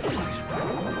 yeah.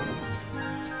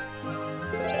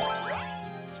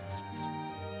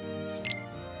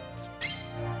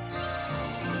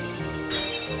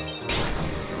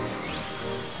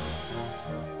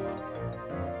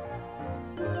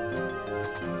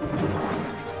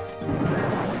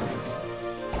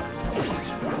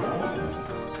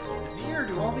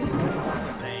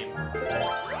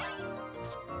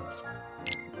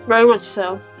 Very much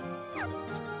so. Maybe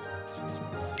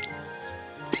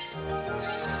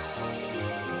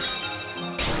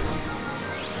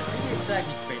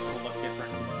Saggy Space will look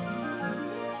different.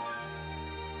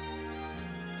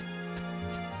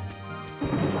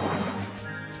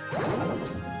 Oh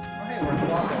hey, we're in the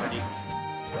boss already.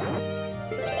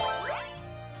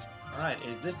 Alright,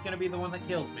 is this gonna be the one that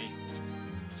kills me?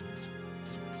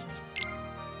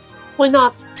 Why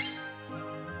not?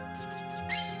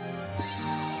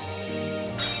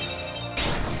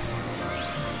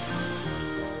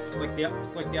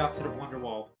 It's like the opposite of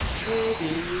Wonderwall.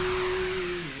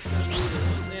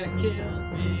 That kills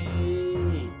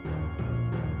me.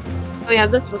 Oh yeah,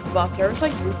 this was the boss here. I was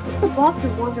like, what's the boss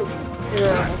in Wonder Woman?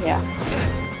 Yeah.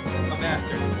 A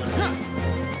bastard is what it is.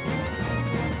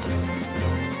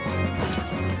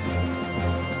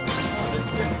 Oh, this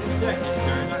deck is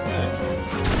very not good.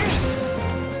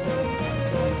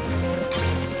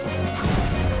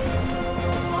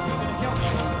 This boss is gonna kill me.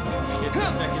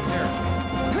 This deck is terrible.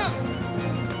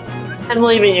 I'm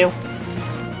leaving you.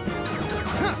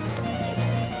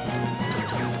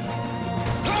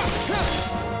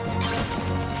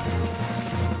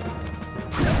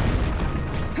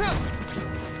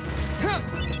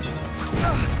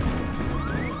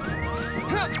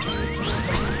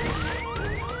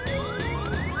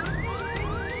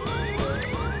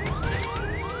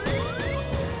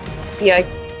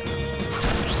 Yikes.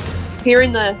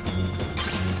 Hearing the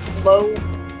low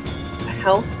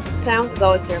health sound is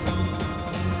always terrifying.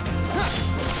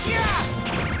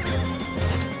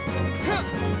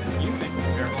 You think it's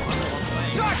terrible.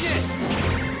 Darkness!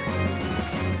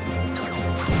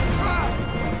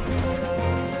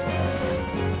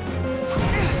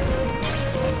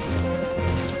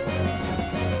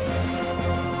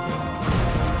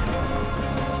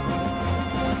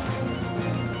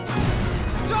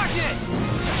 Darkness!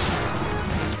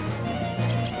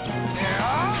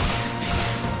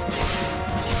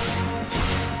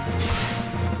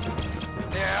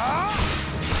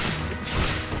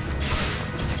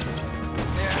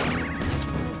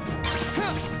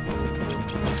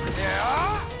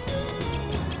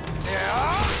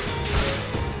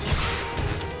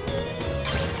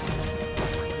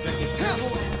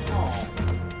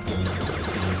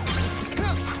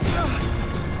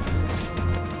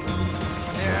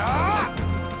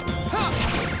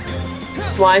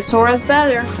 Why Sora's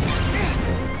better?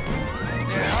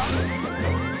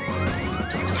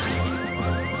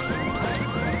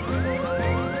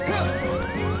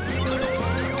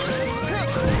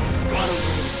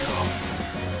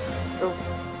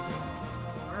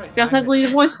 Alright. Guess I believe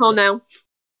the voice call now.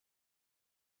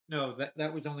 No,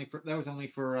 that was only for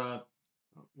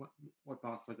what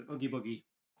boss was it? Oogie Boogie.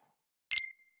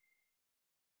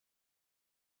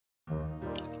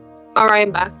 Alright,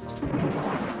 I'm back.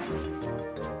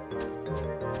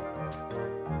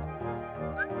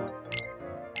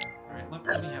 Alright, let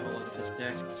me have a look at this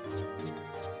deck.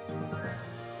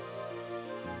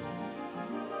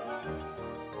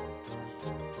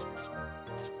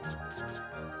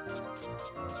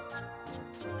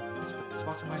 What the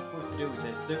fuck am I supposed to do with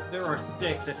this? There are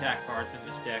 6 attack cards in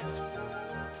this deck.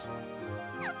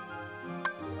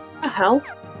 What the hell?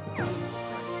 Jesus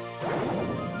Christ.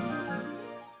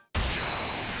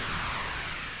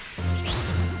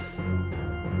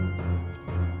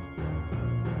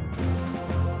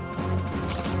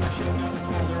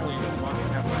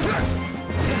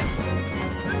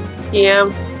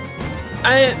 Yeah.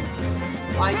 I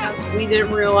guess we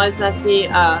didn't realize that the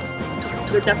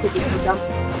deck would be so dumb.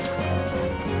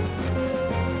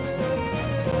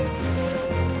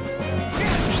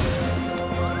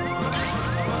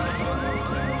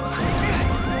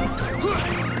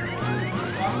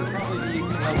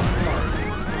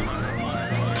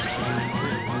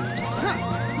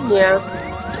 Yeah.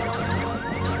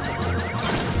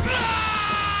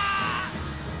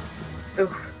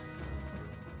 Oof.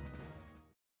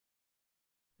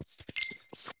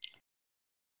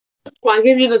 Well, I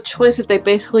give you the choice if they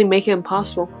basically make it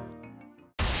impossible.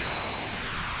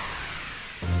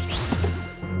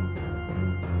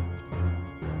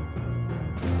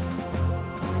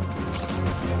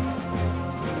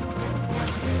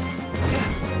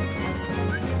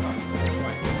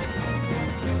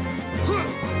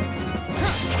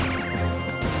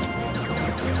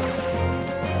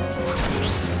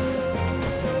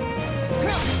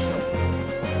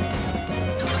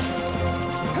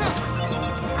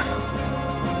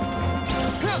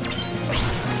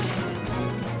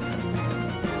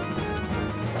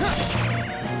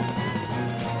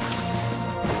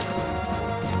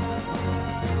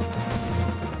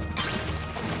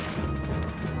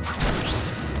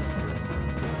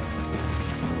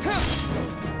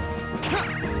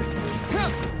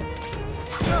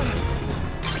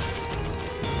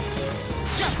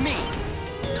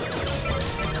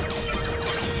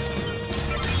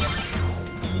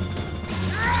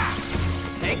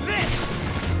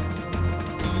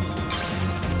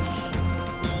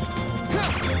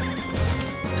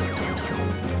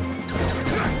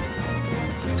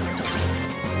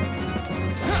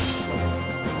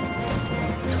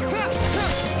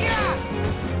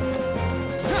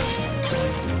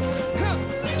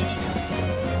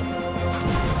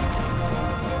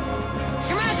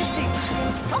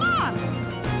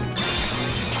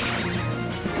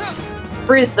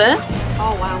 Resist?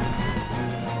 Oh wow.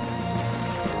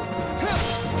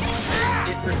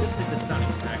 It resisted the stunning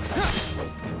attack.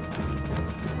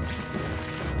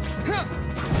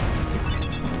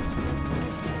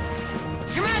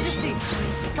 Your Majesty!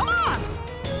 Come on!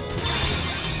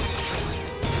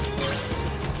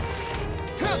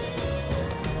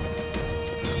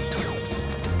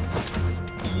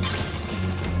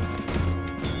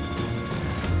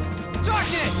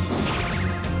 Darkness!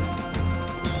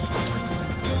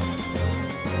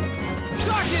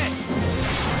 Darkness!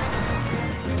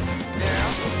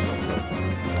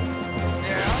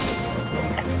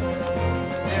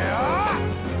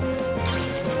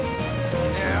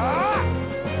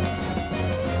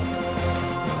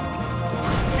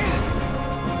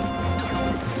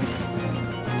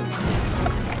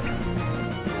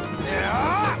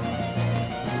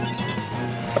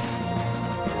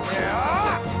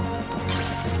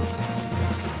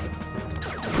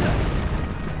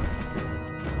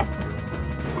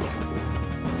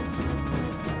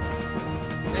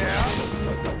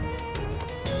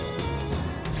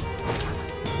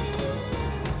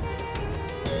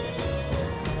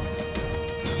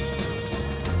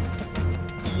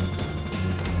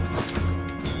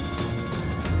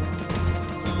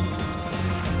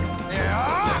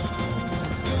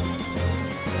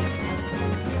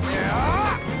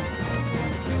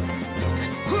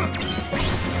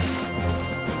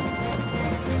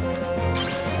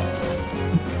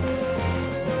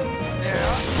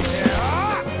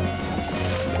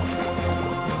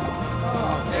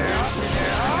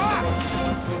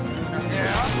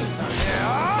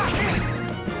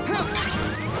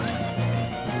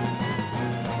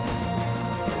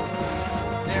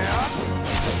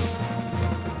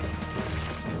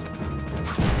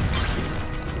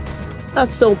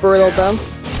 That's still brutal though.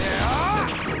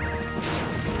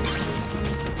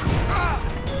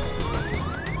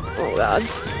 Oh god.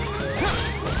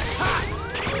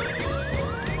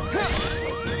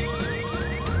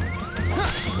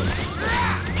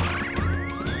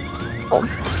 Oh.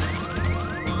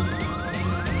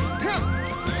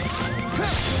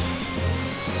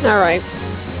 Alright.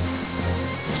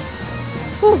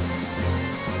 Whew.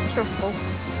 Stressful.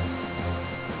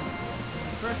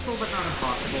 Stressful but not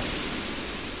impossible.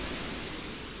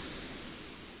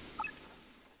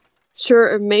 Sure,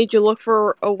 it made you look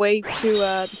for a way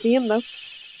to defeat him, though.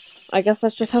 I guess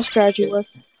that's just how strategy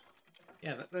works.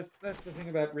 Yeah, that's the thing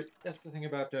about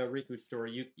Riku's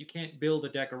story. You can't build a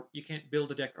deck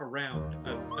around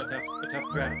a tough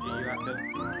strategy. You have to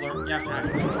learn. You have to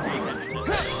actually pay attention.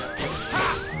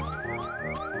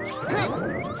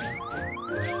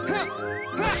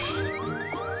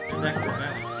 There's extra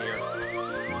balance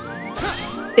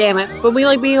here. Damn it! But we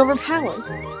like being overpowered.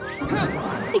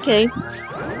 Okay.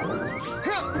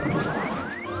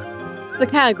 the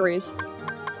categories.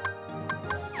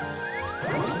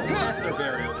 Cats are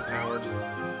very overpowered.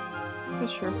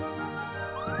 That's true.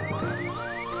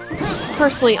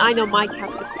 Personally, I know my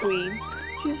cat's a queen.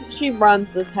 She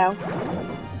runs this house.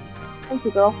 Thank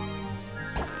you, girl.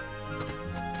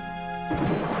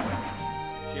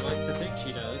 She likes to think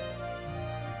she does.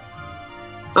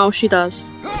 Oh, she does.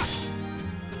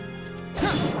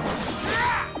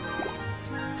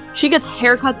 She gets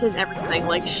haircuts and everything.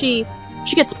 Like, she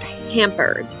gets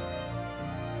pampered.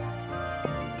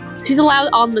 She's allowed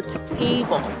on the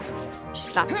table.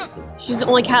 She's not fancy. She's the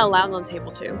only cat allowed on the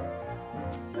table, too.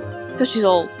 Because she's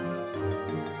old.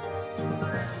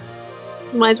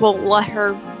 So might as well let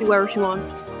her do whatever she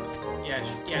wants. Yeah,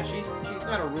 she's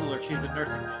not a ruler, she's a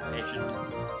nursing home patient.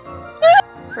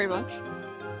 Pretty much.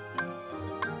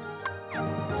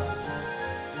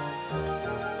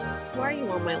 Why are you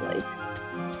on my leg?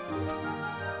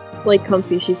 Like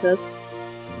comfy, she says.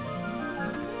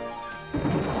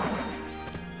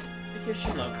 Because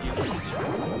she loves you.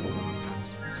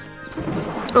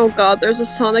 Oh god, there's a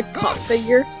Sonic pop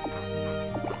figure.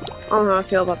 I don't know how I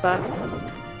feel about that.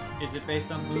 Is it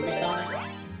based on the movie Sonic?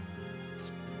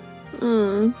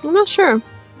 I'm not sure.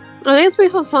 I think it's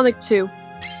based on Sonic 2.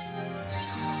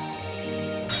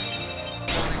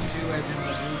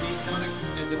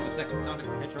 Is it the second Sonic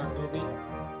the Hedgehog movie?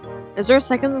 Is there a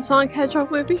second Sonic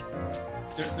Hedgehog movie?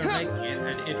 They're making it,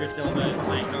 and Idris Elba is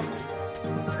playing vocals.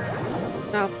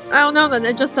 No. I don't know then.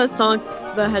 It just says Sonic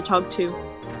the Hedgehog 2.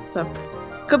 So,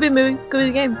 could be a movie, could be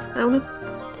the game. I don't know.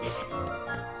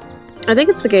 I think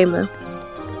it's the game though.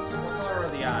 What color are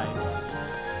the eyes?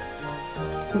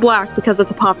 Black, because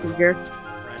it's a pop figure. Right,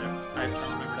 I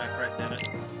remembered after I said it.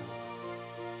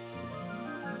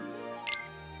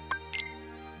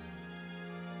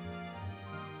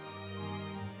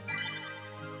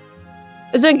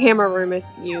 It's in camera room if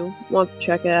you want to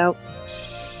check it out.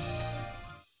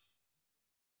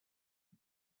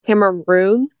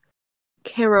 Cameroon?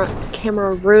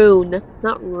 Cameroon,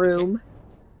 not room.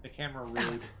 The camera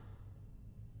rude.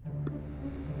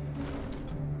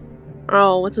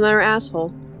 Oh, what's another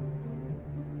asshole?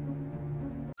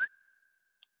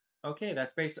 Okay,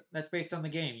 that's based on the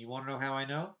game. You want to know how I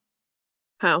know?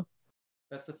 How?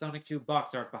 That's the Sonic 2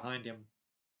 box art behind him.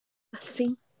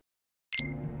 See?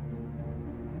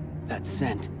 That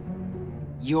scent.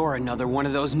 You're another one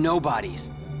of those nobodies.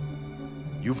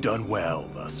 You've done well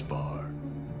thus far.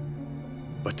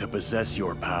 But to possess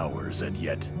your powers and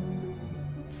yet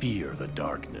fear the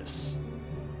darkness,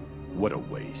 what a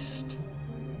waste.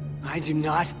 I do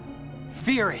not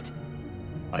fear it.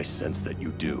 I sense that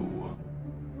you do.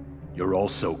 You're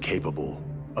also capable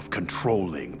of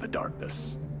controlling the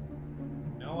darkness.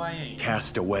 No, I ain't.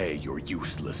 Cast away your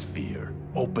useless fear.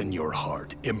 Open your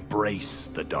heart. Embrace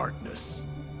the darkness.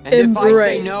 And if I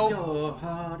say no, Your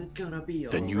heart is gonna be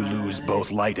then you lose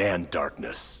both light and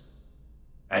darkness.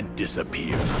 And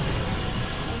disappear.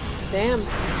 Damn.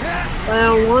 But I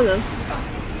don't wanna.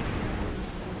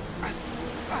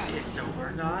 It's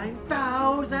over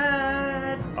 9,000!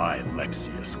 I,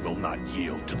 Lexius, will not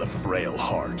yield to the frail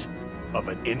heart of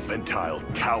an infantile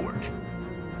coward.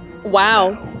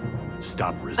 Wow. Now,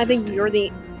 stop I resisting. think you're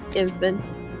the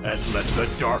infant. And let the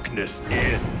darkness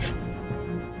in.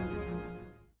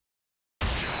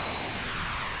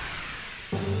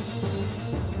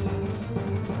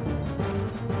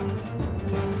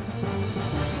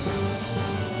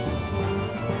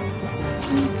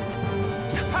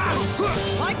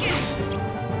 Like it!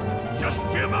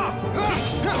 Just give up!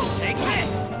 Take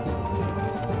this!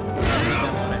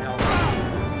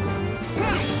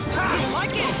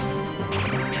 Like it!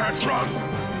 Can't run!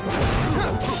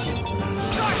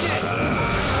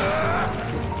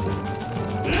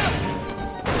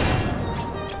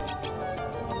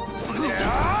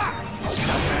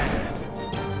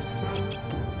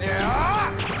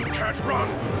 Can't run!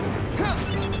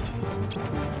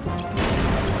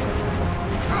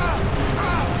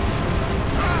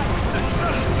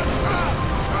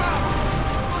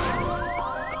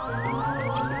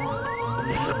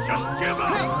 Just give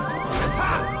up!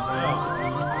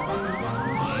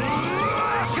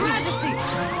 Your Majesty!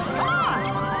 Come on!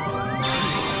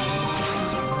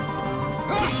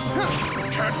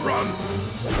 Can't run!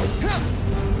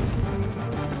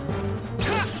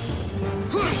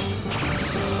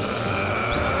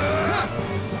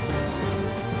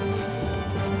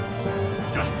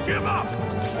 Just give up!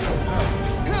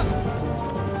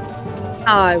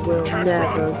 I will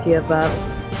never give up.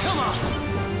 Come on!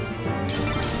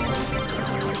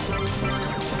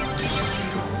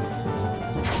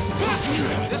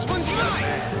 This one's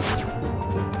mine!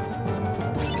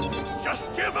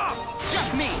 Just give up!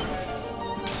 Just me!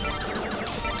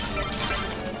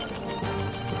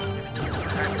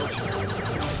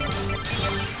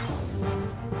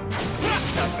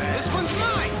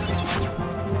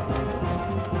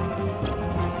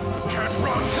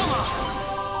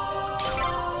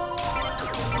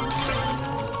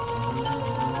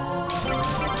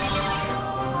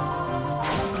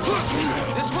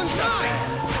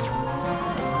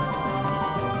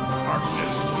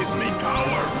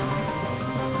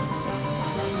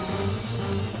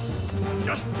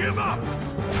 Give up!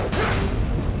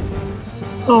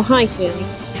 Oh, hi, Kenny.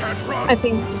 Can't run! I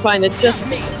think you find it just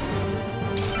me.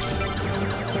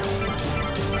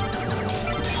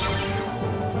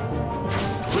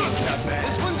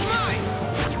 This one's mine!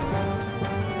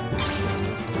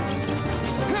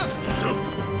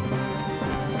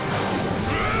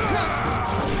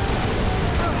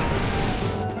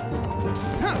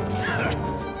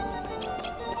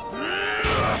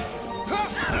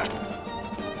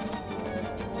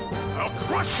 I'll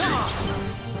crush you!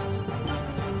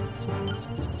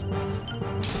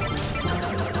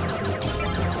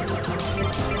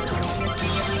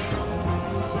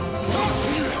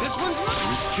 This one's mine!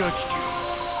 Misjudged you.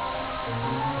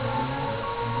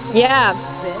 Yeah,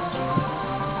 bitch.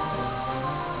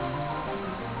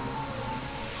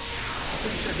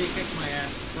 Pretty sure he kicked my ass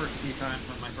the first few times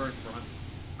on my first run.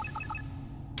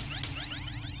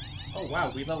 Oh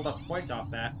wow, we leveled up twice off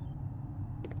that.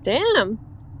 Damn.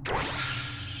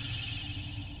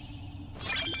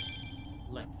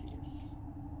 Lexius.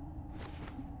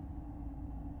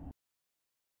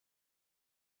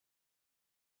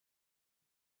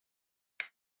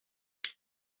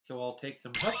 So I'll take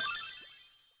some hooks.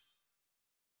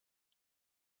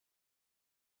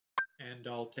 And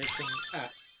I'll take some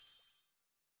hats.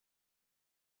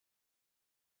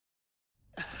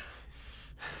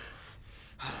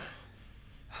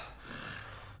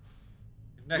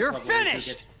 You're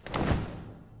finished!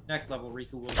 Next level,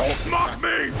 Riku will... Don't mock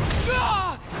me!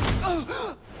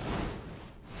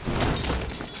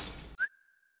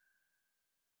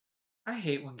 I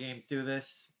hate when games do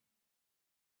this.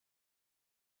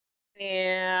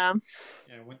 Yeah.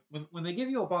 Yeah, when they give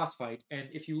you a boss fight, and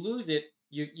if you lose it,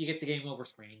 you get the game over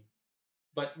screen.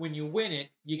 But when you win it,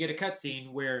 you get a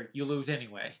cutscene where you lose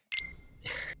anyway.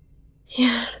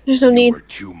 Yeah, there's no You need. were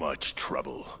too much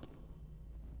trouble.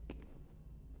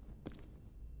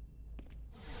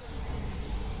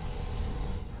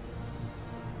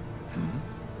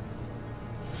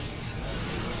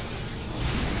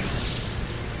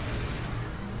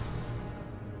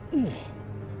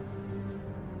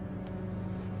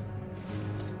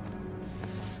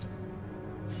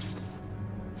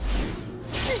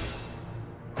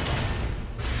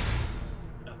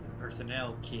 Nothing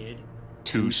personnel, kid.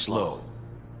 Too slow.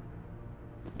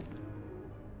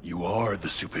 You are the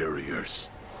superiors.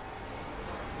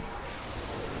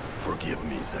 Forgive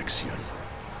me, Zexion.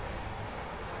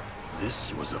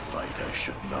 This was a fight I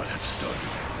should not have started.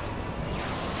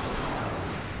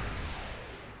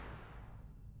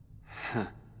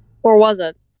 Or was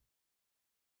it?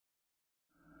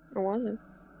 Or was it?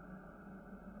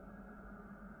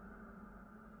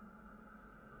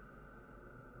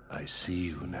 I see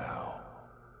you now.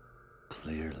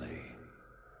 Clearly.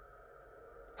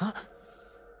 Huh?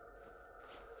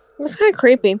 That's kind of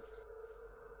creepy.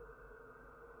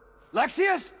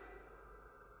 Lexius?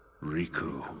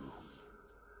 Riku.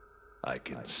 I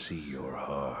can see your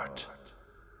heart.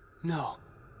 No,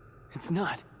 it's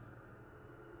not.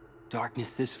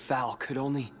 Darkness this foul could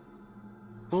only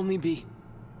be...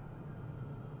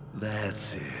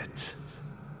 That's it.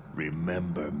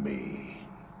 Remember me.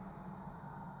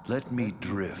 Let me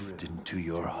drift into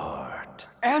your heart.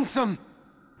 Ansem!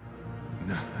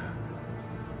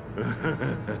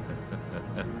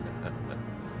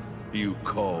 You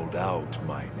called out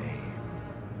my name.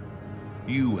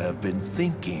 You have been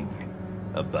thinking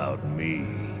about me.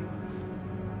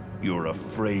 You're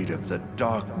afraid of the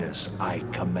darkness I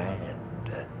command.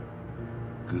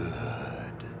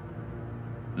 Good.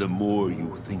 The more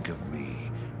you think of me,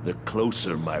 the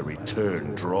closer my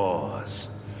return draws.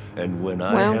 And when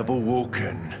I have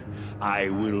awoken, I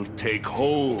will take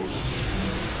hold.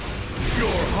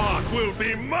 Your heart will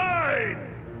be mine!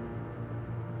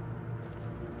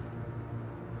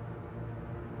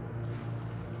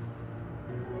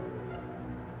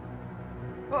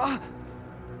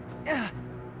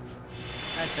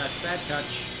 Bad touch, bad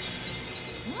touch.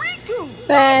 Riku!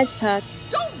 Bad touch.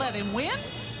 Don't let him win!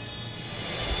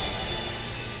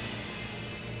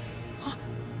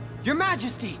 Your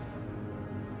Majesty!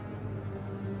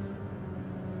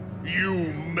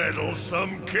 You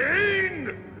meddlesome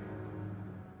king!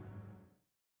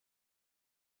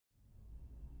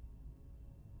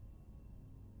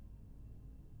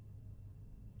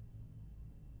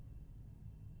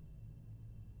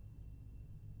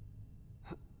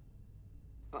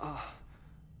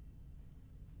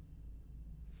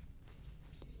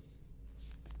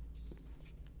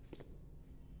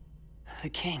 The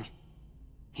king.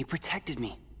 He protected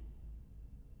me.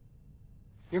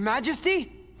 Your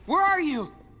Majesty? Where are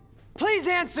you? Please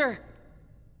answer!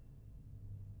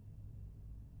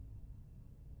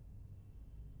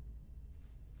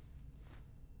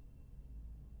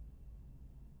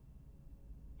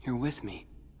 You're with me,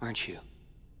 aren't you?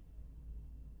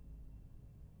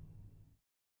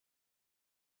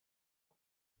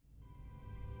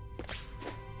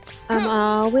 I'm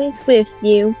always with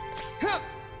you.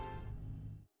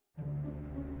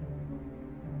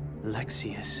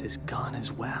 Lexius is gone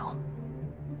as well.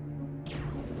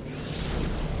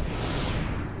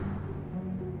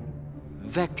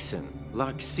 Vexen,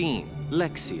 Larxene,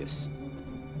 Lexius.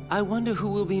 I wonder who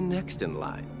will be next in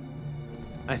line.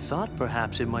 I thought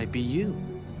perhaps it might be you.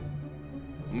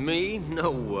 Me?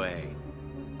 No way.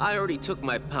 I already took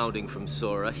my pounding from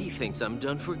Sora. He thinks I'm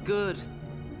done for good.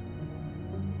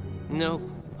 Nope.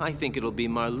 I think it'll be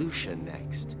Marluxia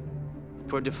next.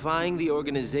 For defying the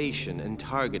organization and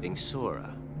targeting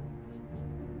Sora.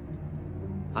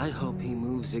 I hope he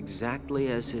moves exactly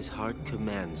as his heart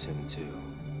commands him to.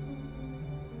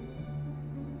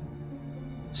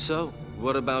 So,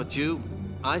 what about you?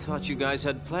 I thought you guys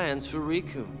had plans for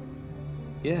Riku.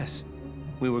 Yes,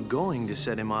 we were going to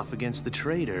set him off against the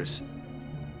traitors.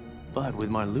 But with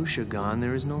Marluxia gone,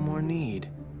 there is no more need.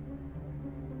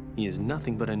 He is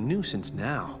nothing but a nuisance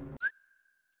now.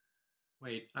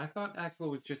 Wait, I thought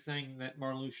Axel was just saying that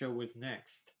Marluxia was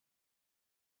next.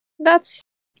 That's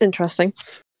interesting.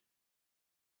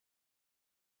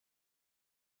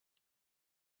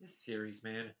 This series,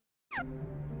 man.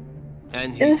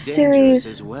 And This he's dangerous series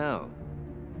as well.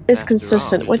 is After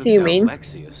consistent. all, he What took do you down mean?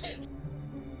 Lexius.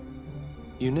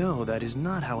 You know, that is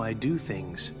not how I do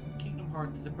things. Kingdom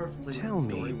Hearts is a perfectly Tell written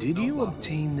me, story with did no you bubbles.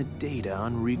 obtain the data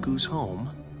on Riku's home?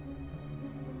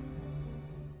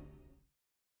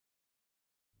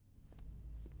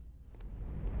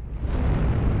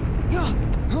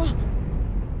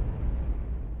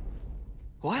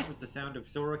 What? That was the sound of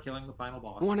Sora killing the final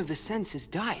boss. One of the senses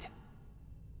died.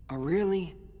 A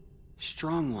really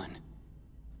strong one.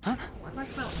 Huh? Why do I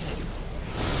smell eggs?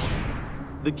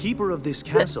 The keeper of this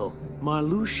castle,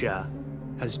 Marluxia,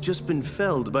 has just been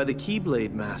felled by the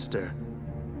Keyblade Master.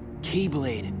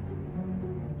 Keyblade.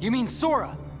 You mean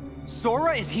Sora?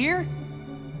 Sora is here?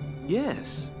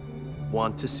 Yes.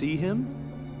 Want to see him?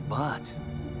 But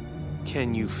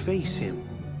can you face him?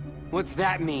 What's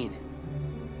that mean?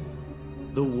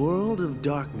 The world of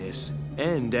darkness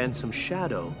and Ansem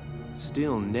Shadow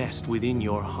still nest within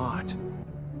your heart.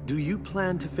 Do you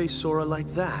plan to face Sora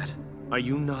like that? Are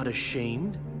you not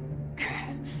ashamed?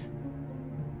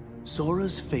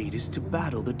 Sora's fate is to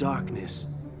battle the darkness.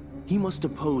 He must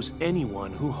oppose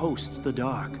anyone who hosts the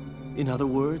dark. In other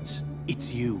words,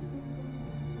 it's you.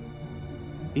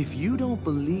 If you don't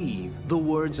believe the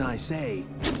words I say,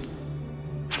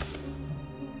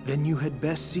 then you had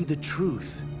best see the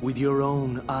truth with your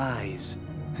own eyes.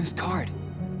 This card.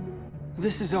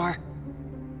 This is our...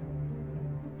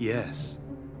 Yes.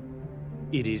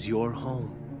 It is your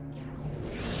home.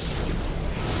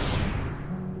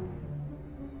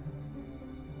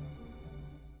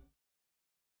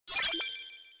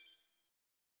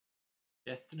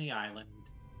 Destiny Island.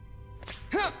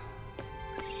 It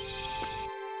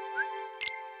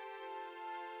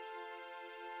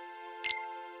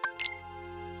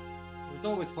was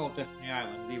always called Destiny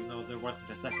Island, even though there wasn't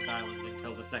a second island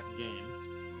until the second game.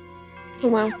 Oh,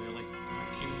 wow.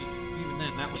 Even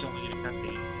then, that was only in a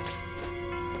cutscene.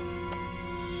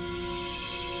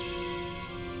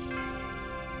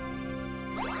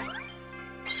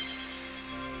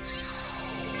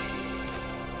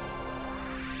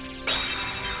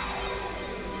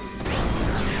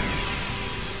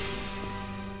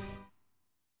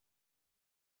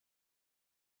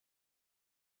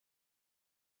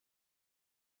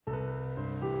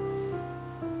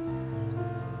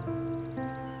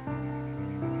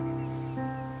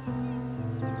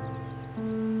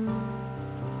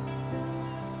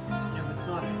 Never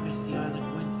thought I'd miss the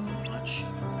island winds so much.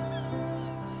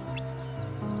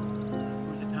 There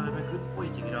was a time I couldn't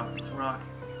wait to get off this rock.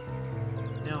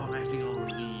 Now I'm acting all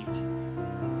relieved.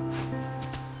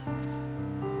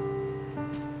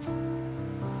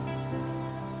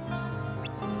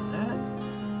 What's that?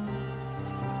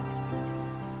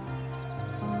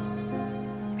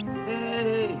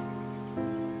 Hey!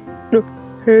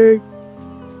 Hey.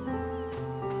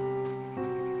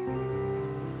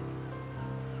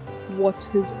 What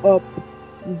is up,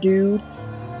 dudes?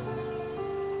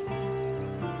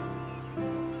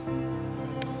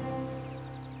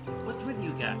 What's with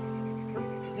you guys?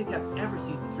 I think I've never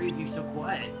seen the three of you so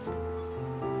quiet.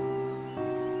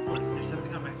 What, is there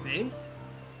something on my face?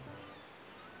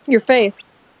 Your face.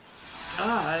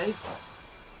 Guys!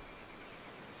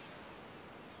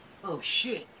 Oh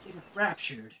shit, they got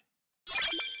raptured.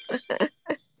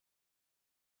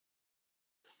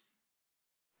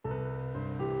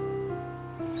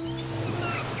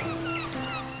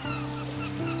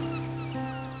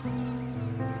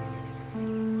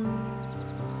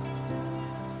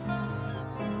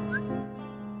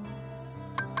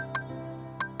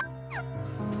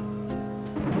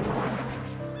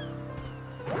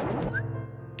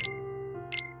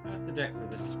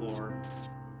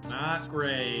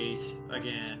 great.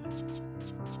 Again.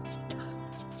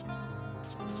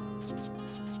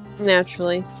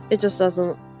 Naturally. It just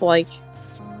doesn't like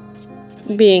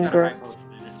being grown.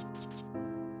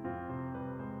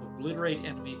 Obliterate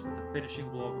enemies with the finishing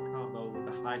blow of a combo with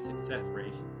a high success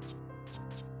rate.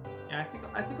 Yeah, I think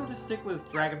I'll just stick with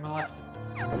Dragon Maleficent.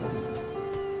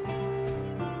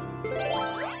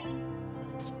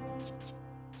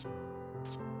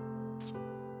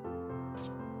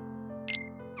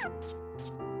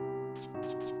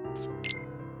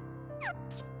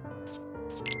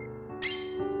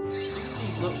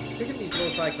 Picking these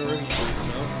lo-fi Caribbean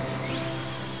beats, though.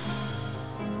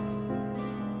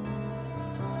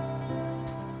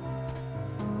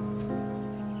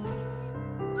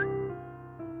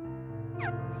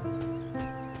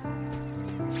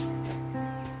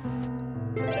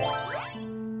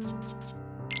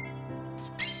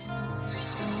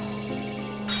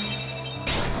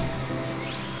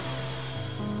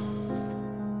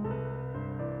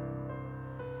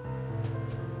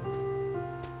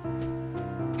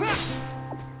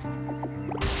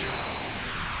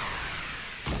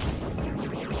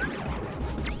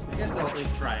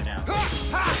 Try it out.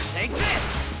 Take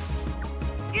this!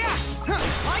 Yeah!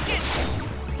 Like it!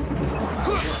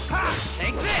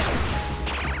 Take this!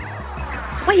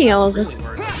 What the hell is this?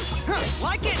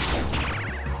 Like it!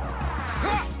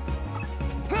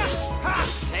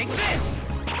 Take this!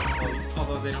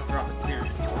 Although they don't drop it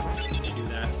seriously, they do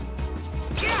that.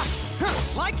 Yeah!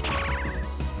 Like it!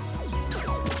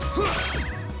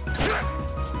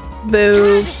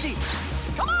 Boo. Majesty!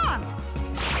 Come on!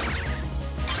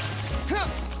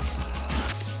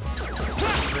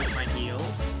 My heels.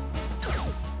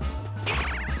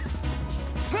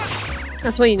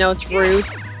 That's when you know it's rude.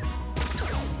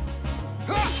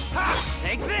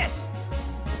 Take this!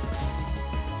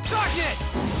 Darkness!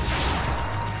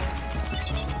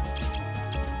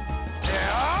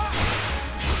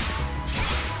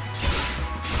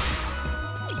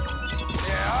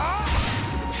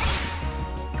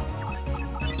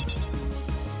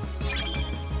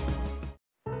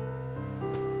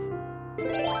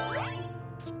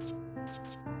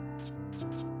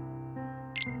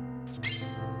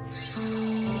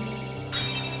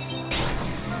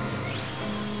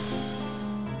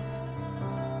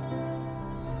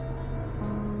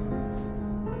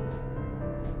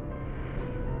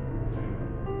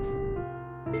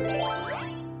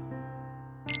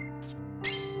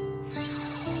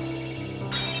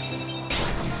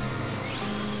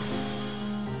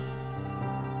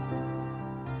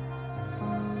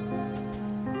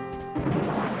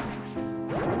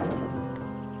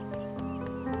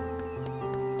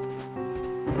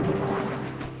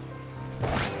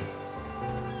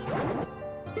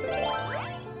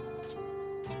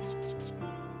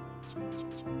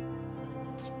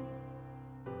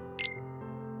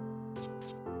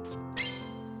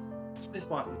 This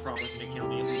boss is probably going to kill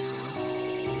me at least once.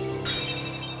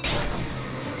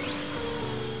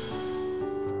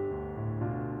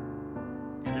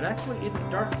 And it actually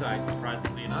isn't Darkseid,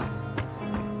 surprisingly enough.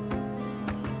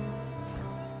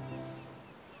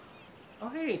 Oh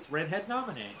hey, it's Redhead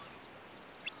Nominee.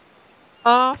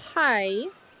 Hi.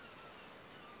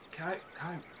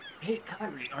 Hey,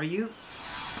 Kyrie, are you?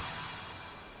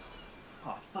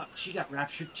 Oh fuck, she got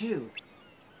raptured too.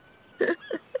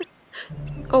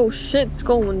 Oh shit's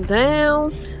going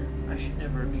down. I should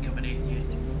never have become an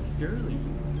atheist. Surely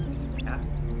you cat.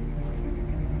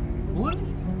 What?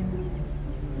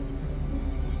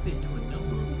 You've been to a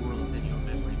number of worlds in your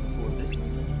memory before this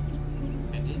one.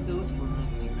 And in those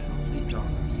worlds you met only dark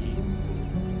deeds.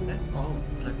 That's all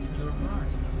that's left in your heart.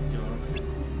 Dark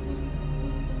deeds.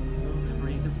 Your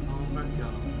memories of home are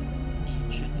gone.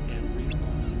 Each and every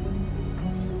one.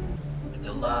 It's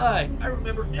a lie! I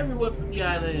remember everyone from the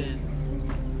islands!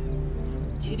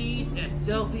 Titties and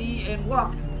Selfie and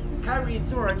Walker. Kyrie and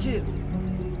Sora too.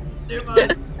 They're my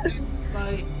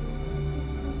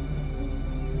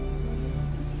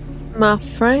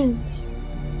friends.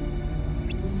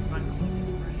 My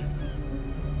closest friends.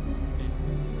 And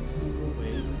move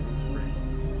away from those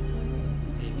friends.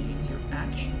 Maybe it's your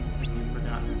actions that you've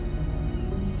forgotten.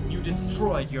 You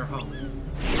destroyed your home.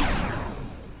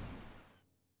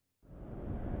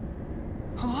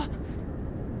 Huh?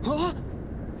 Huh?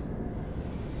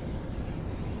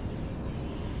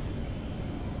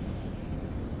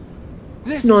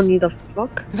 This No is need of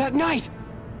fuck. that night!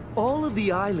 All of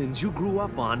the islands you grew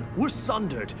up on were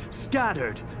sundered,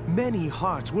 scattered. Many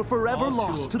hearts were forever All two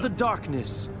lost of to the them.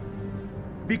 darkness.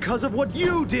 Because of what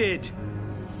you did!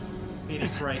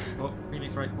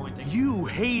 Phoenix Wright pointing. You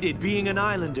hated being an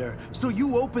islander, so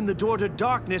you opened the door to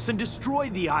darkness and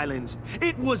destroyed the islands.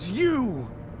 It was you!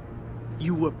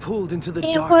 You were pulled into the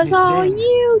darkness was all then,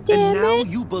 you, damn and now it.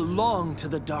 you belong to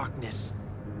the darkness.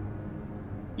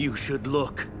 You should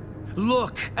look.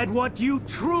 Look at what you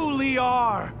truly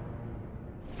are!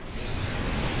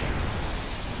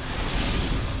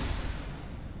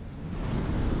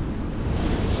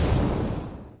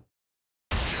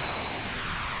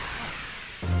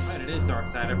 Right, it is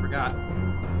Darkseid, I forgot.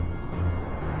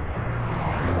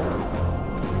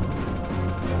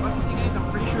 But the thing is,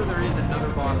 I'm pretty sure there is another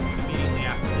boss immediately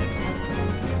after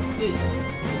this.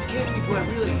 This can't be who I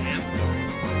really am.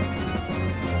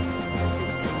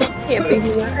 Can't be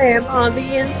who I am on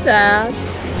the inside.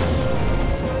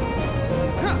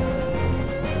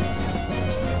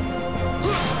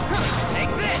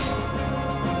 Take this!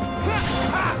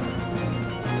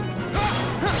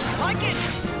 Like it!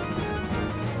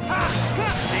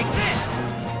 Take this!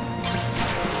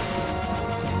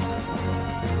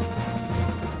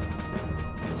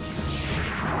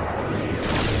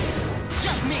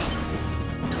 Just me!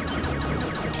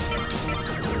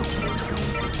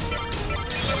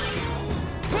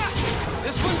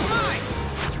 This one's mine!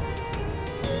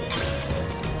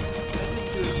 That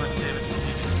didn't do as much damage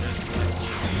as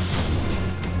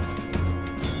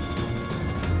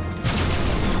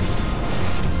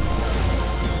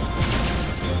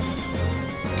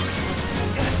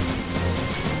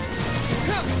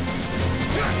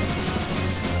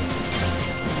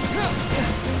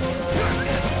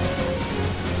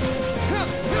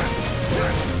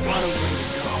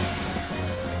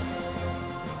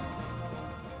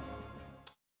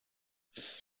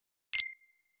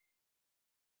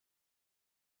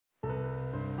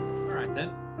Alright then.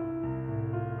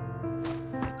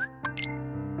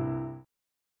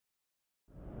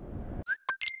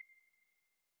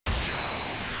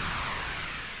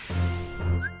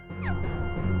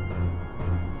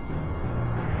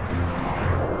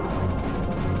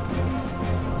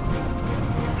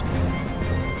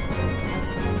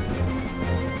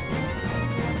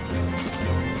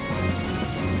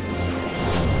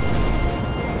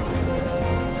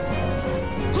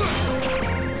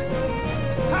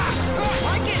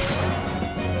 Like it!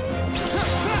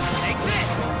 Take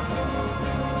this!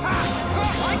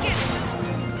 Like it!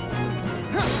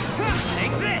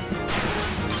 Take this!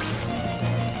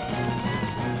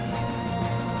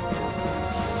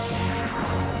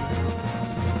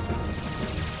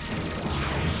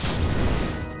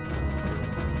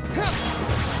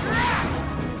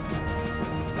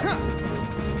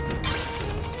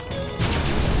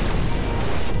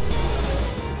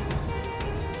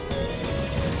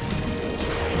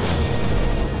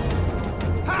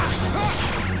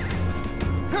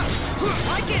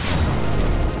 Like it!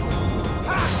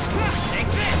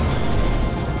 Take this! Like it! Take this!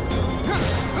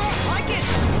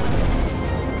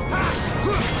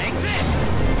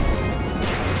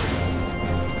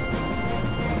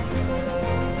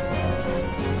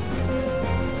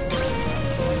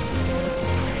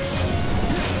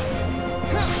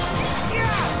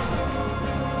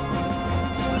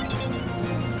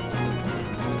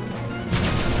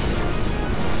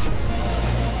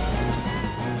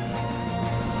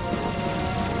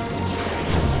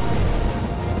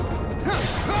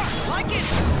 Like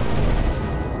it!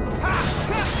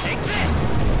 Take this!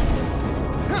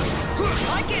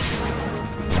 Like it!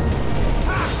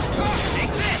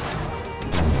 Take this!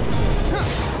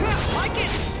 Like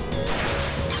it!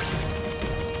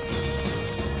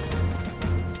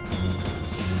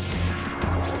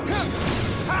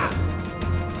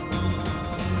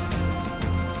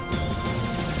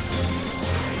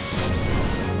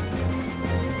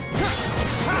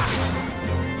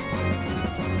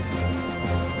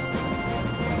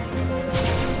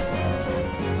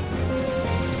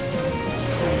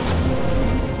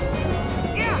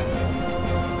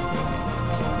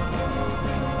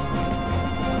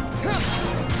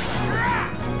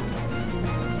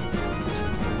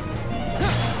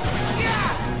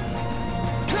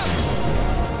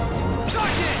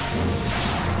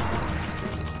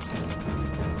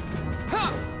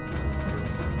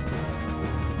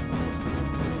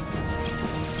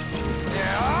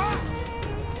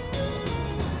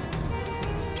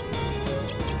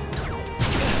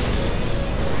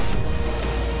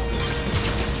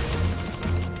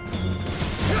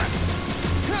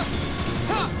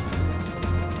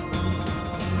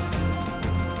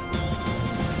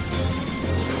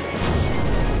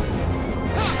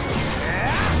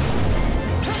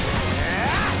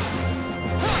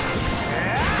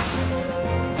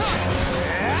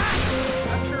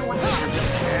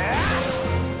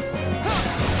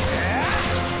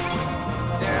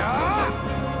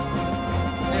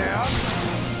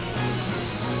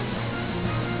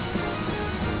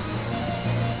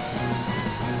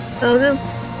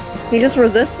 Yeah. He's just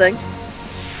resisting.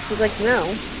 He's like,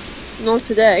 no. Not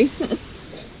today.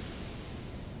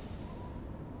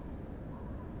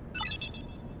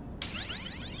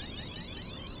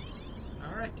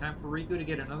 Alright, time for Riku to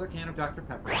get another can of Dr.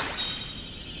 Pepper.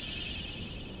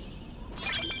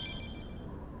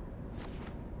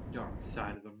 Dark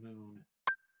side of the moon.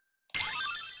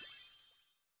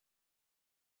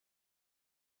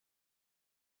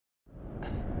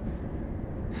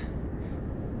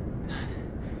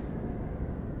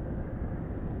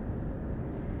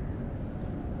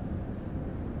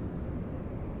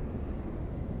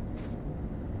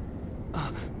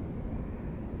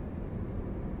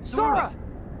 Sora!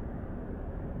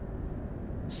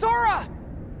 Sora!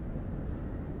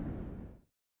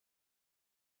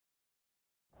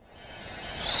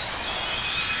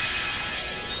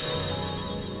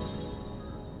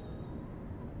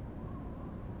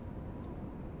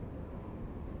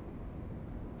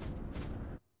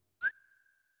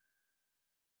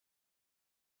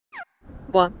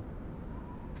 What?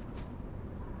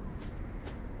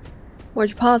 Where'd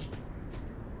you pause?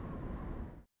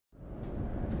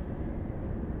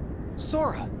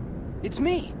 Sora! It's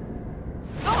me!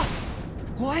 Oh!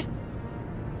 What?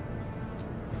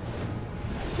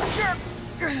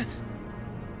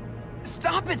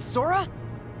 Stop it, Sora!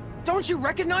 Don't you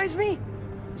recognize me?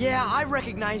 Yeah, I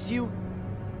recognize you.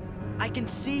 I can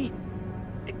see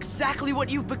exactly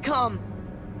what you've become.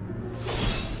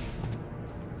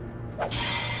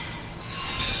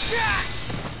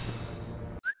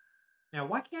 Now,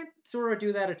 why can't Sora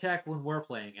do that attack when we're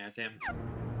playing as him?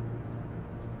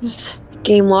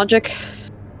 Game logic.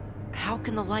 How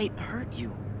can the light hurt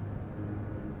you?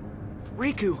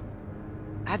 Riku,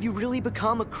 have you really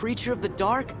become a creature of the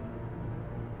dark?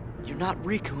 You're not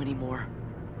Riku anymore.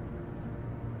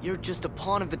 You're just a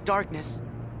pawn of the darkness.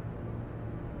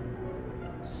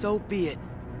 So be it.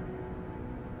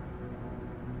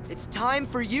 It's time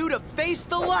for you to face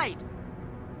the light!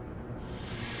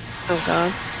 Oh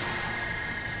god.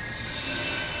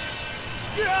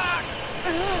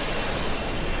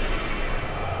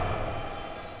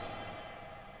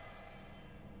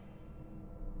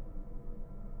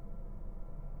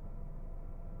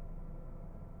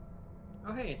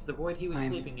 Oh hey, it's the void he was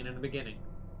sleeping in the beginning.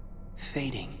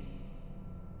 Fading.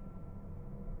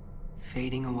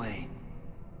 Fading away.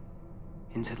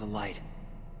 Into the light.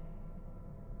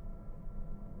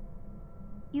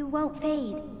 You won't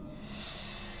fade.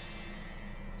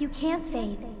 You can't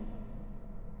fade.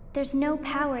 There's no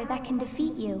power that can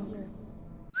defeat you.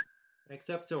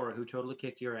 Except Sora, who totally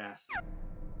kicked your ass.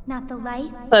 Not the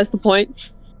light, That's the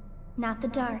point. not the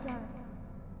dark.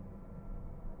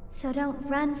 So don't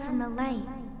run from the light.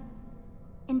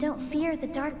 And don't fear the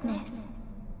darkness.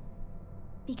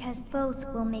 Because both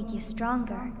will make you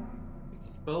stronger.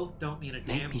 Because both don't mean a damn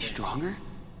thing. Make me stronger?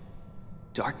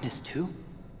 Darkness too?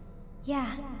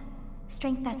 Yeah,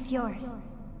 strength that's yours.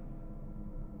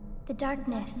 The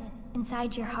darkness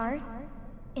inside your heart,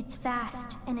 it's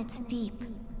vast and it's deep.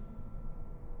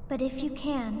 But if you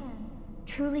can,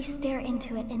 truly stare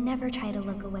into it and never try to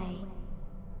look away,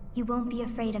 you won't be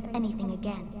afraid of anything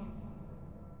again.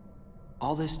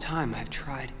 All this time I've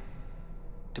tried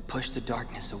to push the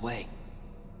darkness away.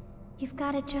 You've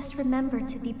got to just remember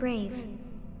to be brave.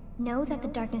 Know that the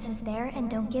darkness is there and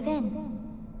don't give in.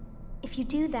 If you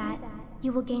do that,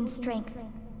 you will gain strength.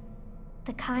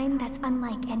 The kind that's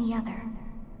unlike any other.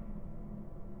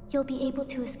 You'll be able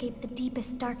to escape the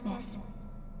deepest darkness.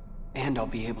 And I'll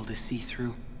be able to see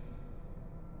through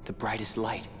the brightest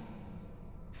light.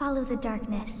 Follow the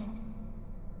darkness.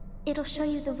 It'll show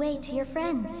you the way to your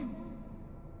friends.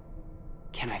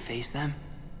 Can I face them?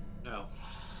 No.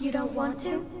 You don't want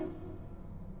to?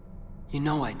 You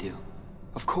know I do.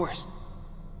 Of course.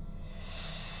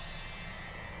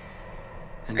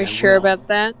 And Are you I sure will. about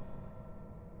that?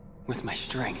 With my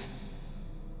strength.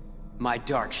 My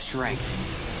dark strength.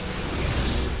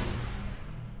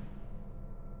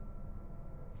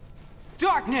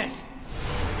 Darkness!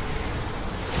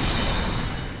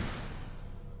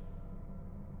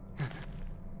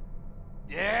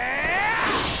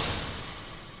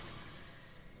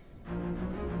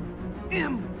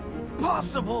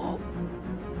 Impossible!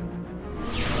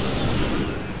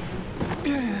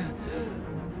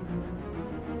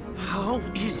 How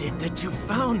is it that you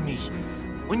found me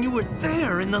when you were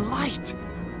there in the light?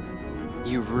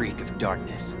 You reek of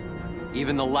darkness.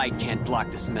 Even the light can't block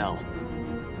the smell.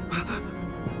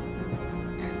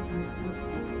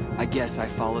 I guess I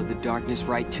followed the darkness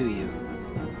right to you.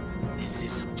 This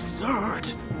is absurd.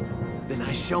 Then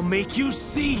I shall make you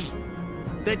see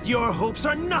that your hopes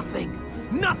are nothing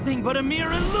but a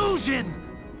mere illusion!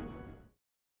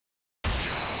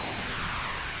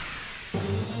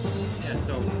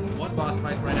 so one boss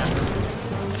fight right after.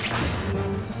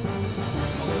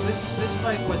 Although this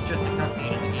fight was just a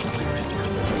cutscene in the game.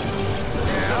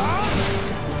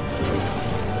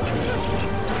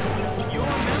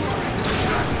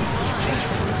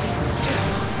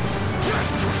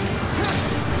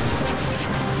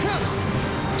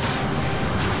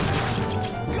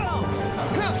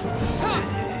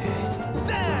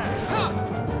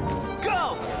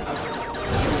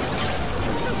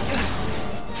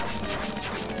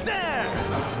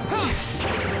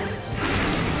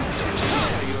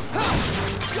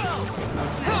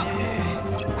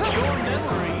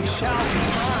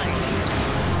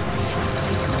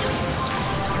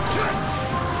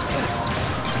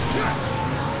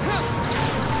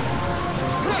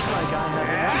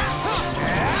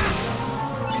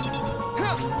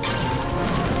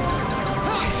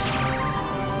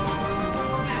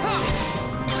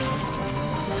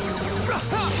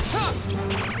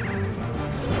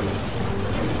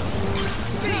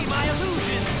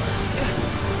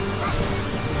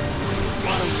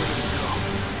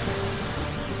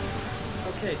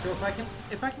 Okay, so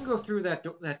if I can go through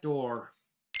that door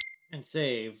and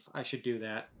save, I should do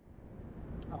that.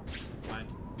 Oh, fine.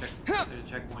 There's a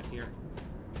checkpoint here.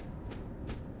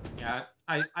 Yeah,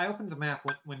 I opened the map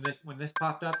when this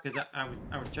popped up because I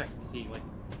was checking to see like.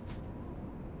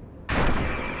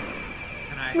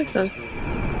 Can I Makes sense.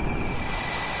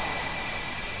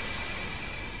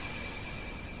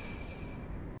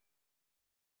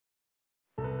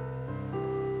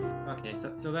 Okay,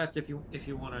 so that's if you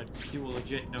want to do a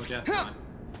legit no death run.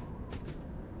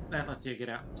 That lets you get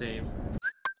out and save.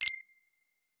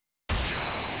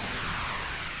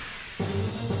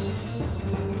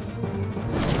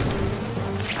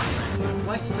 So it's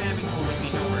like spamming holding me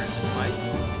over in this fight.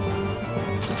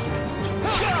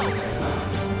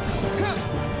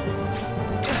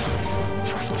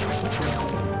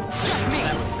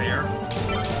 That was fair.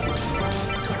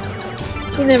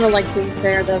 He never likes being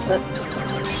fair, does it?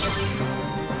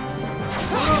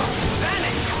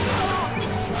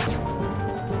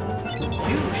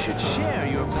 You should share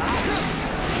your power.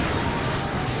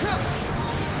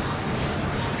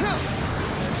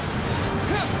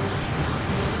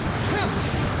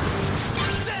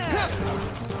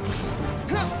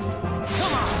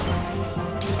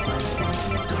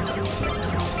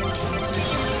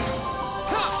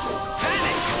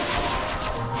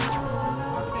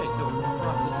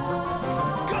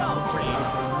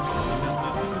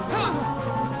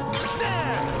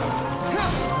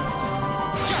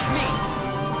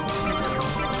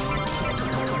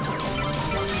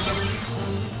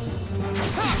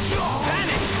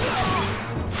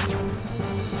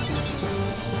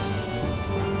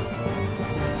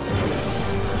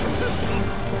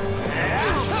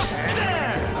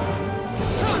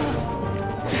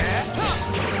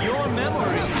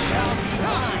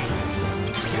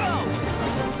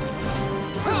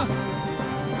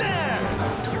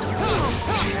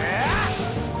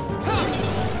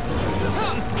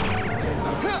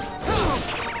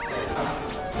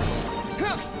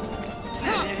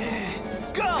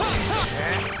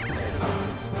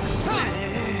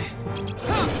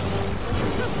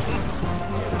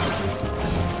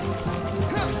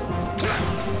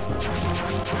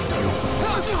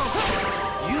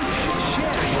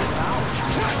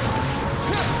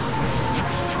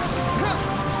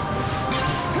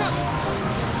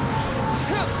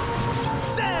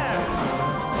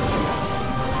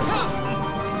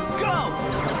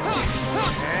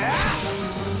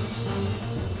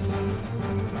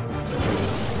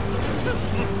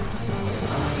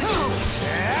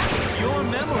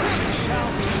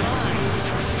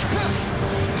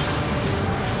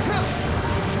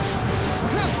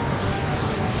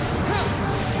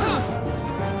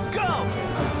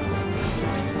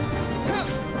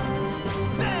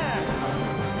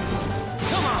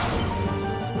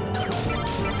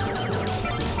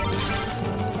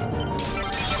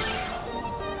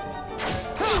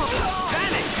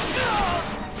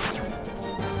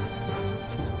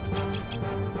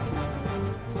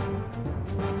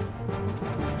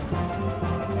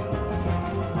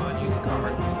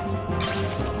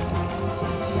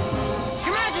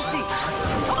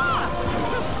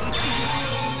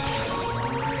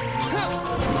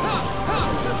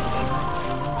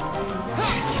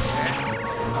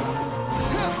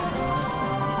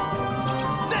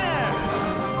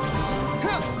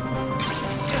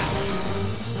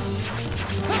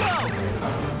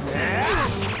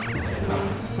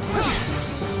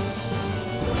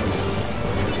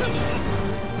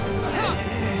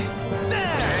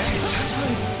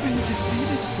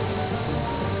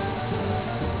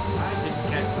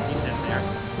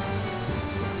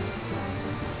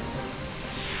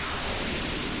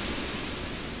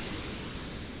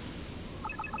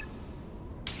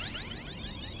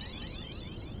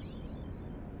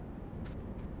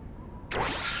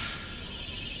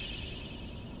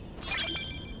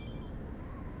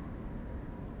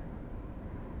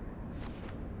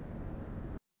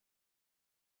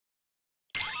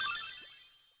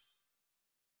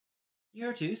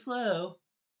 You're too slow.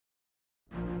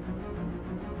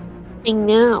 I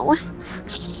know.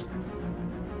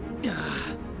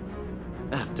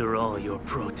 After all your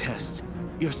protests,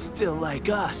 you're still like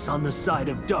us on the side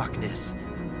of darkness.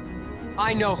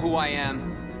 I know who I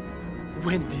am.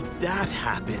 When did that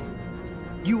happen?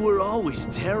 You were always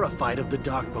terrified of the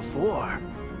dark before.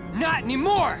 Not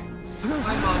anymore!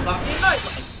 I'm on Buffy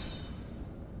Nightlight.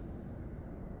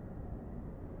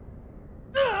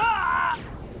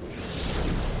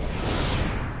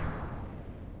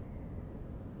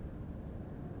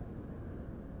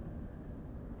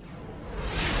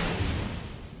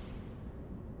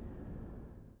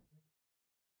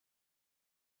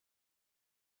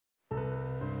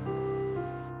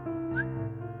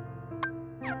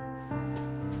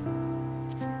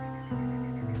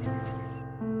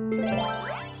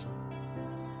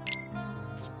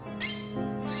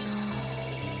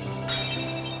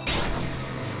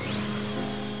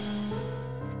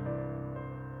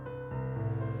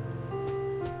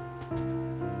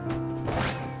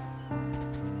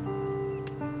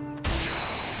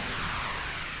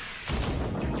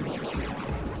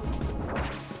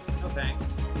 No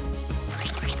thanks.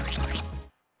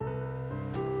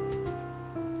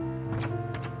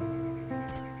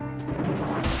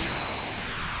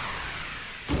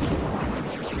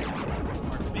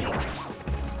 Me?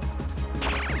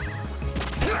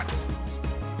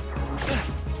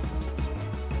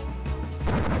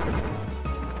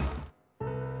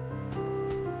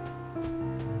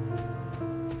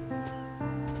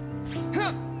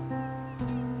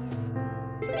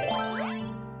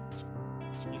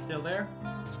 You still there?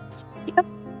 Yep.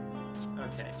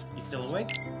 Okay. You still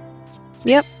awake?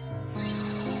 Yep.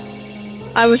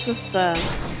 I was just,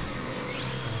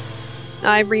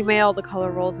 I remade all the color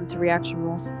rolls into reaction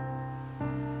rolls.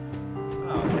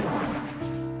 Oh,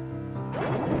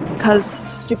 okay. Because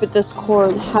stupid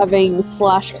Discord having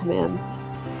slash commands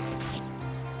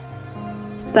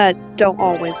that don't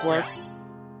always work.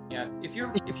 Yeah, if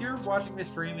you're watching this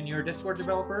stream and you're a Discord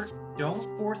developer, don't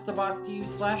force the bots to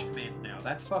use slash commands now.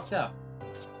 That's fucked up.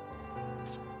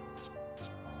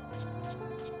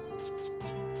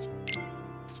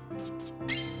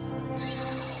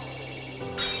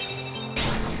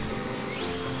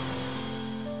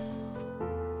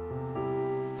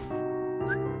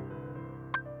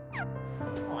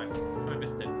 Oh, I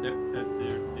missed it. The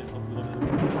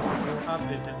hub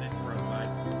is in this room, but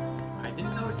I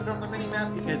didn't notice it on the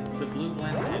mini-map because the blue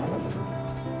blends in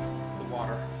the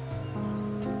water.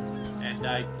 And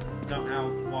I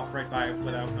somehow walked right by it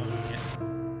without noticing it.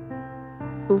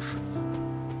 Oof.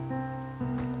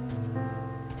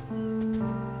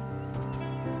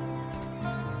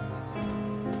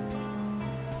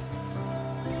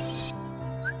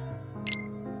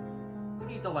 Who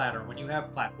needs a ladder when you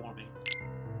have platforming?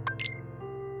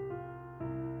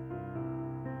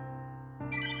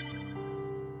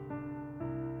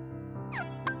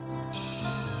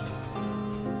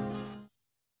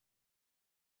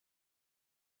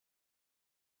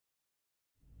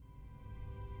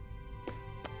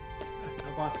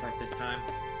 No boss fight this time.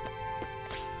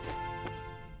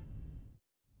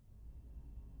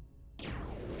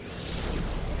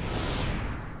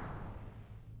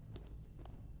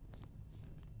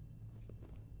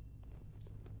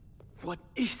 What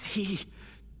is he?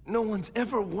 No one's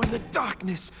ever worn the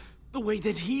darkness the way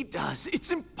that he does.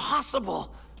 It's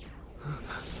impossible. Oh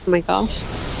my gosh.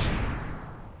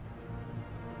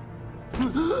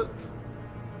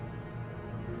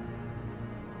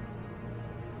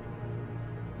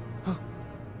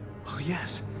 Oh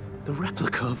yes, the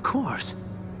replica, of course.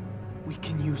 We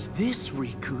can use this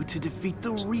Riku to defeat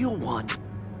the real one.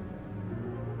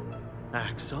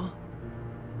 Axel?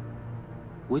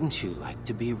 Wouldn't you like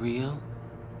to be real?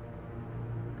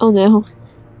 Oh no.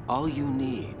 All you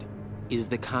need is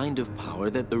the kind of power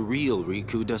that the real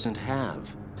Riku doesn't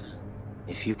have.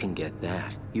 If you can get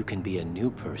that, you can be a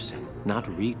new person, not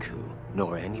Riku,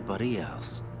 nor anybody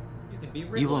else. You can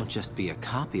be You won't just be a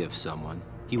copy of someone,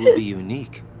 you will be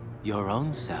unique, your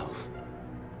own self.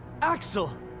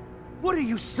 Axel! What are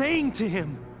you saying to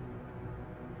him?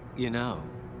 You know,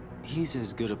 he's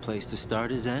as good a place to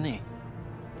start as any.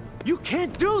 You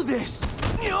can't do this!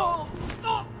 No!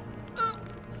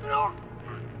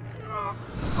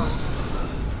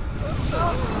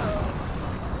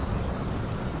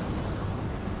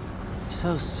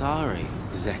 So sorry,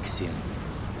 Zexion.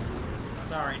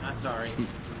 Sorry, not sorry.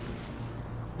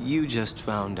 You just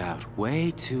found out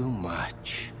way too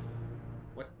much.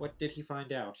 What did he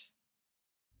find out?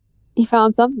 He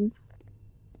found something.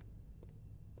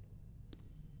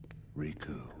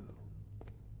 Riku.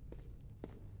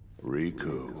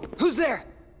 Riku. Who's there?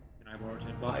 Can I borrow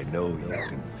 $10? I know you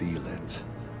can feel it.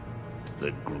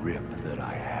 The grip that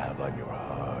I have on your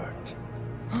heart.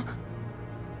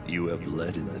 You have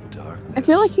led in the darkness. I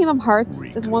feel like Kingdom Hearts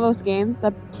Riku. is one of those games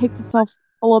that takes itself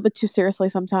a little bit too seriously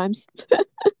sometimes.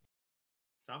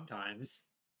 Sometimes.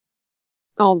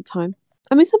 All the time.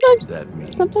 I mean, sometimes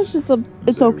it's very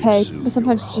okay, soon but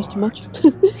sometimes your it's just too much.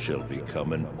 heart shall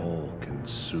become an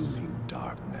all-consuming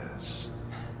darkness.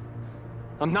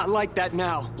 I'm not like that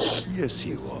now. Yes,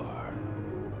 you are.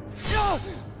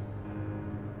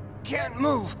 Can't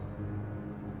move.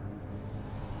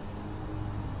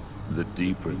 The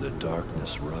deeper the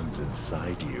darkness runs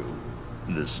inside you,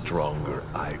 the stronger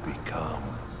I become.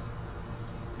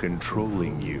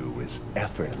 Controlling you is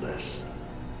effortless.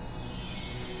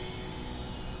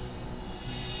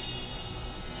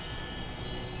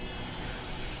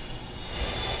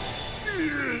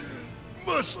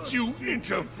 Must you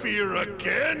interfere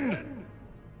again?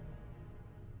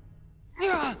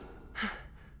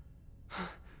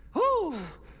 Ooh,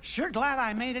 sure glad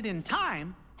I made it in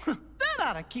time. That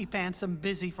ought to keep Ansem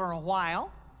busy for a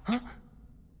while.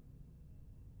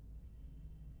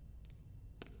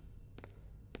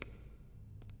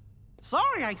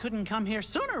 Sorry I couldn't come here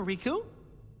sooner, Riku.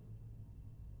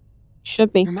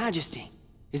 Should be. Your Majesty,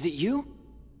 is it you?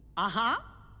 Uh-huh.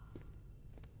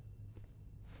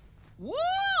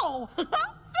 Whoa!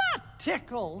 That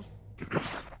tickles!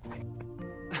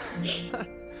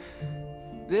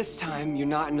 This time, you're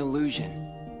not an illusion.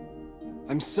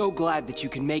 I'm so glad that you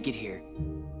can make it here.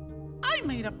 I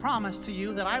made a promise to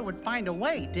you that I would find a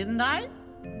way, didn't I?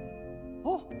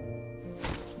 Oh.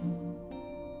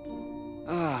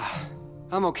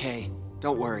 I'm okay.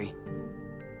 Don't worry.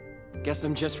 Guess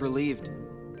I'm just relieved.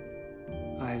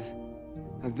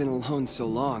 I've been alone so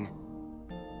long.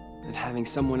 And having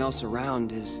someone else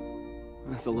around is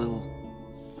a little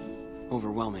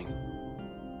overwhelming.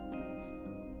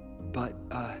 But,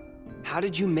 how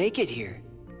did you make it here?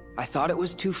 I thought it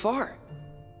was too far.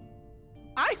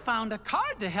 I found a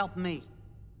card to help me.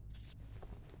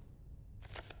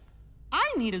 I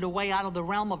needed a way out of the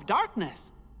realm of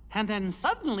darkness. And then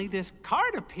suddenly this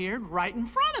card appeared right in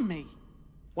front of me.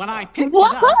 When I picked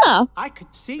it up, I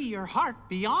could see your heart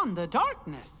beyond the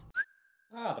darkness.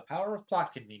 Ah, the power of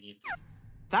plot convenience.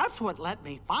 That's what let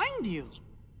me find you.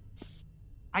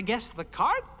 I guess the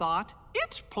card thought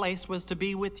its place was to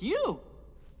be with you.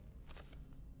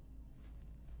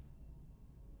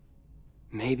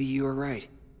 Maybe you were right.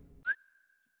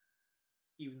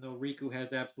 Even though Riku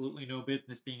has absolutely no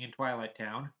business being in Twilight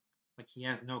Town. Like, he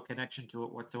has no connection to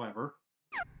it whatsoever.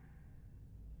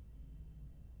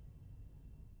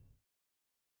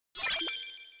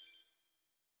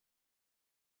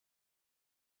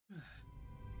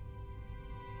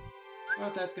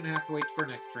 But that's gonna have to wait for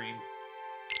next stream.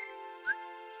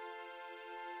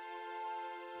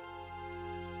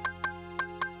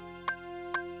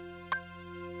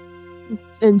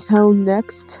 Until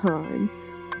next time.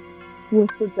 With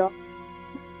the dog.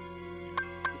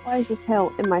 Why is your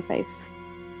tail in my face?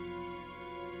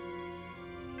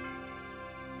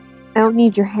 I don't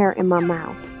need your hair in my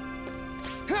mouth.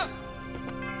 The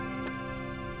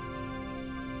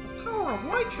power of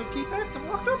light should keep Ansem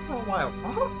locked up for a while,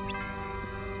 huh?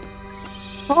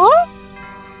 Huh?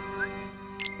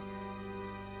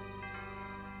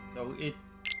 So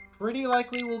it's pretty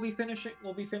likely we'll be finishing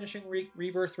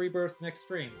Rebirth next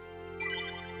stream.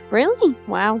 Really?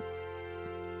 Wow.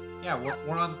 Yeah,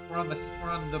 we're on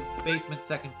the basement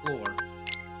second floor.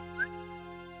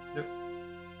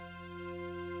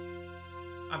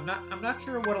 I'm not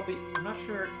sure what'll be. I'm not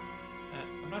sure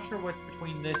what's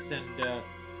between this and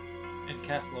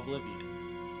Castle Oblivion.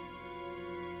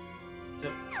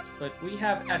 So, but we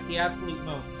have at the absolute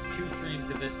most 2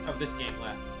 streams of this game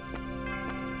left.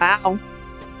 Wow.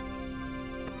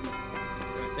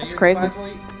 So That's crazy.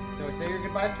 Say your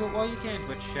goodbyes to it while you can,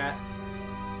 Twitch chat.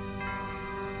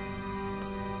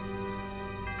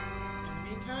 In the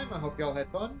meantime, I hope y'all had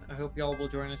fun. I hope y'all will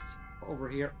join us over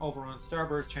on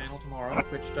Starburst channel tomorrow,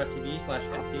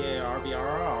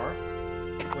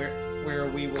 twitch.tv/STARBRR, where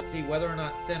we will see whether or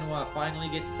not Senua finally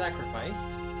gets sacrificed.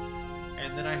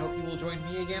 And then I hope you will join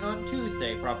me again on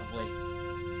Tuesday, probably.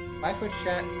 Bye, Twitch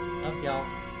chat. Loves y'all.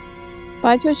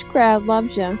 Bye, Twitch crowd.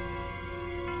 Loves ya.